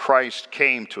kingdom, but Christ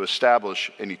came to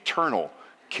establish an eternal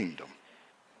kingdom.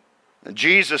 And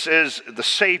Jesus is the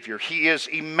Savior. He is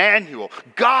Emmanuel.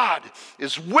 God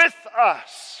is with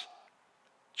us.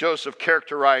 Joseph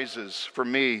characterizes for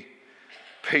me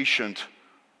patient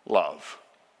love.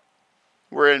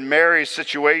 Where in Mary's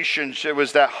situation, it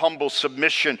was that humble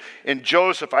submission. In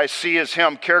Joseph, I see as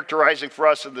him characterizing for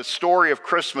us in the story of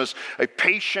Christmas a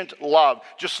patient love,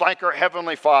 just like our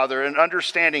Heavenly Father, and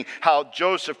understanding how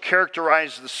Joseph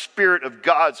characterized the Spirit of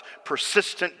God's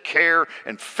persistent care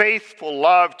and faithful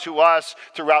love to us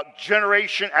throughout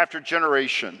generation after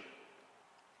generation.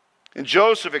 And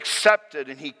Joseph accepted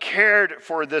and he cared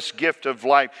for this gift of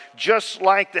life, just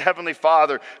like the Heavenly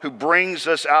Father who brings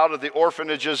us out of the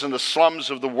orphanages and the slums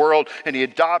of the world, and he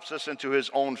adopts us into his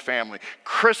own family.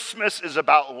 Christmas is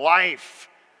about life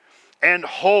and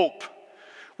hope,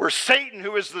 where Satan,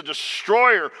 who is the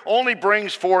destroyer, only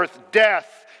brings forth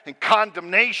death and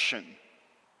condemnation.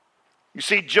 You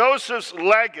see, Joseph's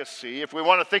legacy, if we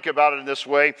want to think about it in this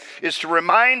way, is to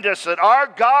remind us that our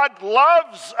God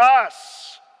loves us.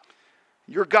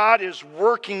 Your God is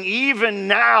working even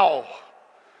now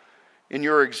in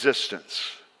your existence.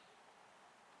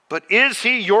 But is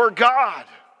he your God?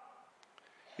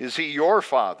 Is he your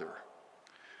Father?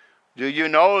 Do you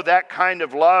know that kind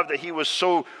of love that he was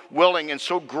so willing and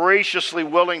so graciously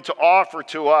willing to offer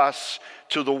to us,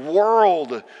 to the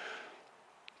world,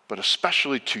 but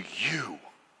especially to you?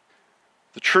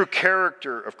 The true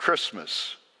character of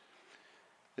Christmas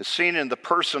is seen in the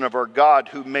person of our God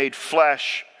who made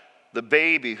flesh the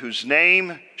baby whose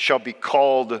name shall be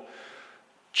called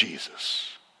Jesus.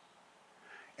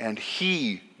 And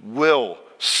he will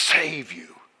save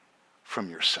you from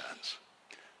your sins.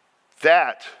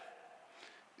 That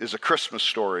is a Christmas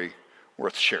story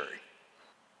worth sharing.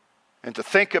 And to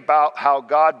think about how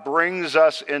God brings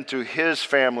us into his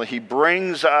family, he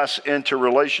brings us into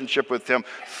relationship with him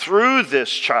through this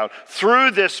child,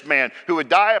 through this man who would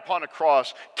die upon a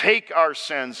cross, take our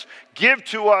sins, give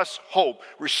to us hope,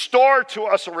 restore to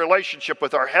us a relationship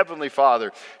with our Heavenly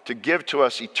Father, to give to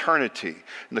us eternity.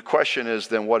 And the question is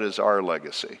then, what is our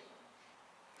legacy?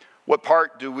 What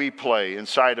part do we play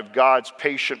inside of God's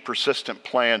patient, persistent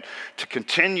plan to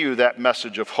continue that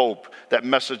message of hope, that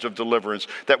message of deliverance,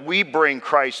 that we bring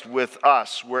Christ with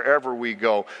us wherever we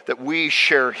go, that we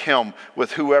share him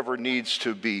with whoever needs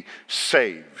to be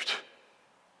saved?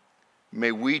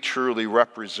 May we truly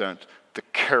represent the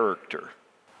character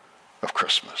of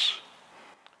Christmas.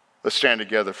 Let's stand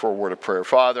together for a word of prayer.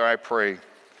 Father, I pray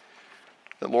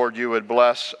that, Lord, you would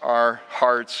bless our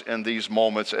hearts in these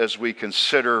moments as we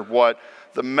consider what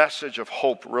the message of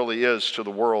hope really is to the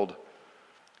world.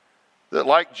 That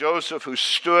like Joseph, who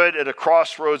stood at a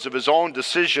crossroads of his own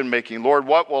decision-making, Lord,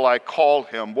 what will I call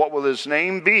him? What will his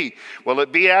name be? Will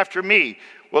it be after me?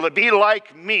 Will it be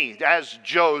like me as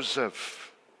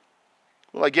Joseph?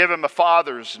 Will I give him a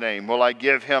father's name? Will I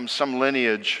give him some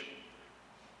lineage?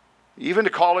 Even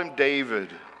to call him David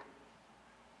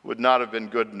would not have been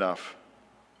good enough.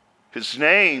 His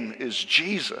name is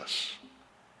Jesus.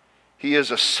 He is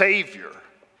a Savior.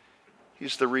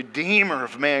 He's the Redeemer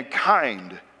of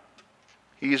mankind.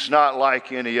 He's not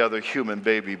like any other human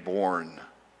baby born.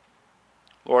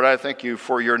 Lord, I thank you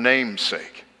for your name's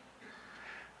sake.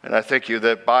 And I thank you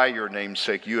that by your name's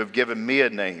sake, you have given me a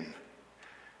name.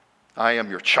 I am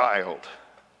your child.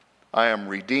 I am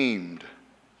redeemed.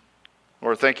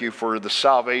 Lord, thank you for the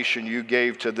salvation you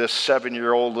gave to this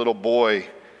 7-year-old little boy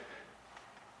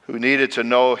who needed to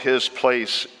know his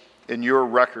place in your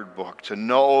record book, to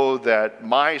know that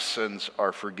my sins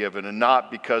are forgiven, and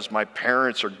not because my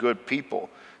parents are good people.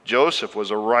 Joseph was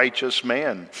a righteous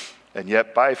man, and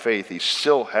yet by faith he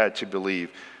still had to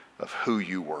believe of who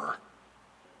you were.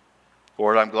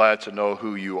 Lord, I'm glad to know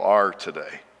who you are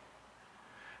today.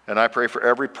 And I pray for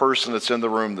every person that's in the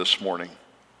room this morning.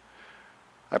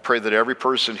 I pray that every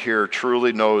person here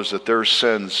truly knows that their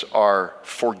sins are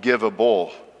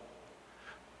forgivable,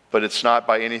 but it's not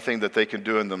by anything that they can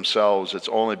do in themselves. It's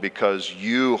only because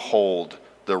you hold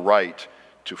the right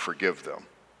to forgive them.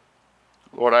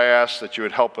 Lord, I ask that you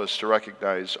would help us to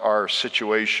recognize our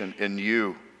situation in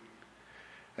you.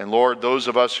 And Lord, those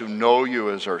of us who know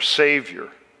you as our Savior,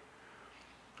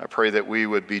 I pray that we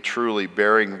would be truly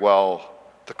bearing well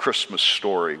the Christmas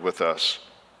story with us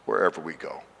wherever we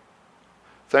go.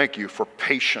 Thank you for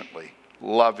patiently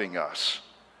loving us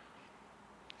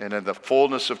and in the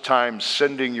fullness of time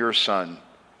sending your Son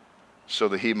so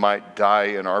that he might die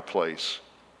in our place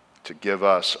to give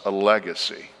us a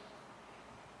legacy,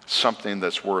 something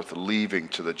that's worth leaving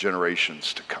to the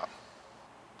generations to come.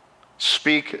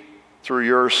 Speak through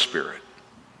your Spirit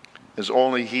as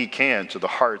only he can to the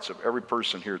hearts of every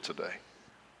person here today.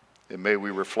 And may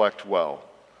we reflect well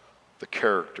the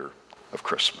character of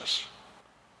Christmas.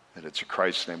 And it's in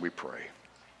Christ's name we pray.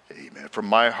 Amen. From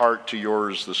my heart to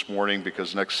yours this morning,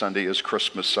 because next Sunday is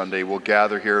Christmas Sunday, we'll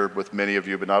gather here with many of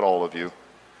you, but not all of you.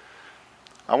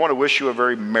 I want to wish you a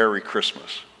very Merry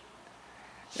Christmas.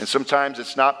 And sometimes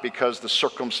it's not because the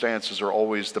circumstances are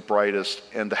always the brightest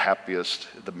and the happiest,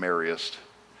 the merriest,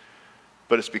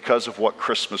 but it's because of what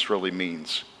Christmas really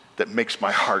means that makes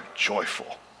my heart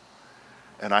joyful.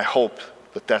 And I hope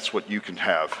that that's what you can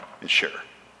have and share.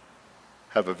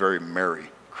 Have a very Merry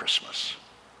Christmas.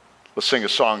 Let's sing a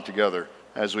song together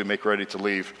as we make ready to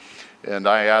leave. And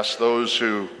I ask those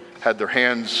who had their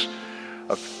hands,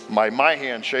 my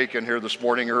hand shaken here this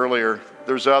morning earlier,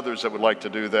 there's others that would like to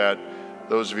do that.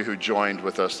 Those of you who joined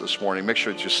with us this morning, make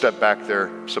sure that you step back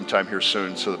there sometime here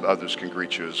soon so that others can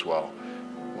greet you as well.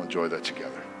 We'll enjoy that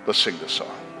together. Let's sing this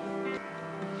song.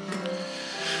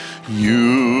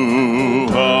 You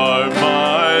are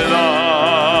my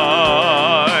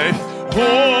life,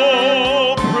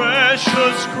 oh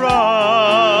precious Christ,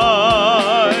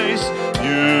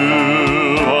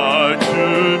 you are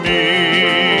to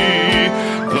me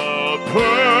the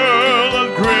pearl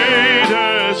of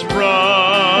greatest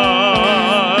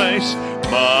price.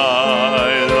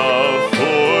 My love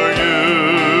for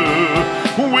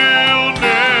you will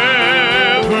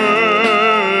never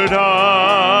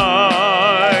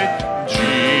die.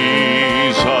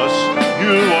 Jesus,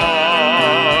 you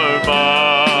are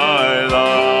my life.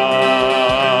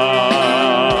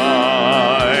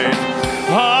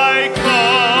 I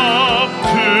come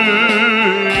to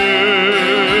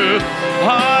you, I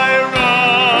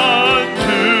run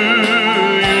to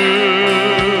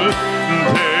you.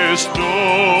 There's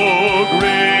no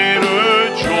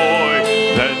greater joy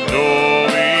than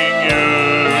knowing you.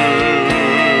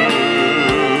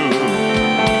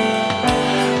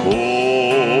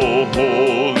 Oh,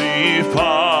 holy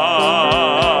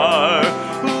fire,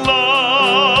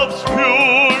 love's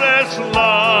purest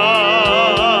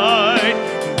light,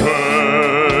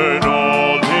 burn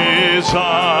all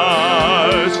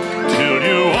desires till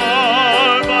you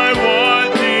are my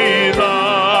one delight.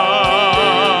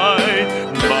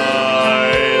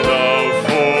 My love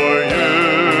for you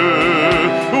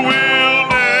will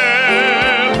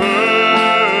never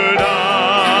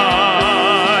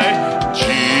die.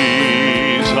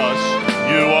 Jesus,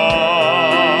 you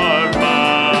are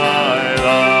my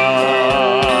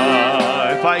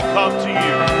life. I come to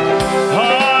you.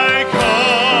 I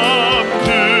come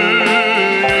to you.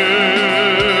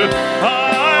 I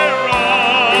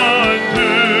run to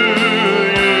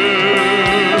you.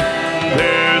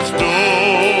 There's no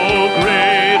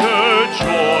greater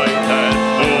joy than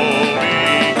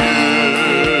knowing you.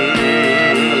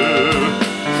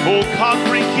 Oh,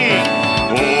 conquering King.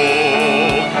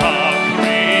 Oh,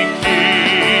 conquering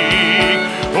King.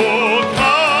 Oh,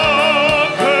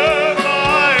 conquer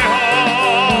my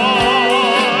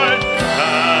heart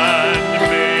and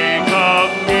make of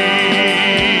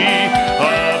me a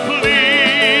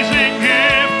pleasing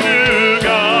gift to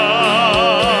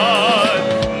God.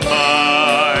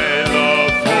 My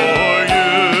love for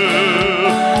you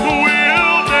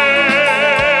will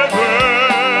never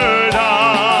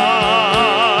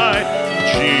die.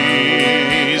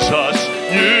 Jesus,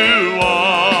 you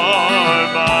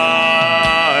are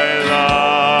my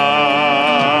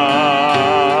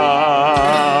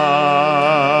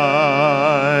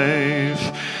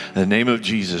life. In the name of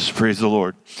Jesus, praise the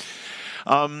Lord.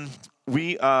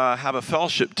 we have a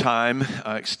fellowship time,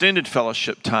 extended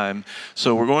fellowship time.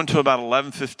 So we're going to about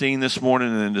 11:15 this morning,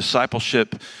 and then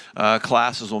discipleship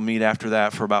classes will meet after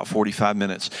that for about 45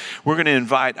 minutes. We're going to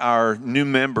invite our new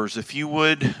members. If you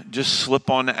would, just slip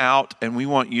on out, and we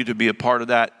want you to be a part of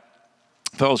that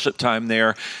fellowship time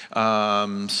there.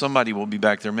 Somebody will be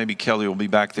back there. Maybe Kelly will be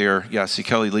back there. Yeah, I see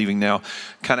Kelly leaving now.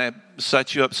 Kind of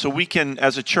set you up so we can,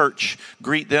 as a church,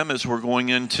 greet them as we're going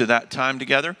into that time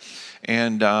together.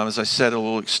 And as I said, a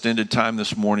little extended time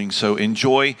this morning. So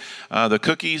enjoy the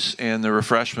cookies and the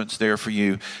refreshments there for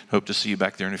you. Hope to see you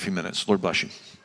back there in a few minutes. Lord bless you.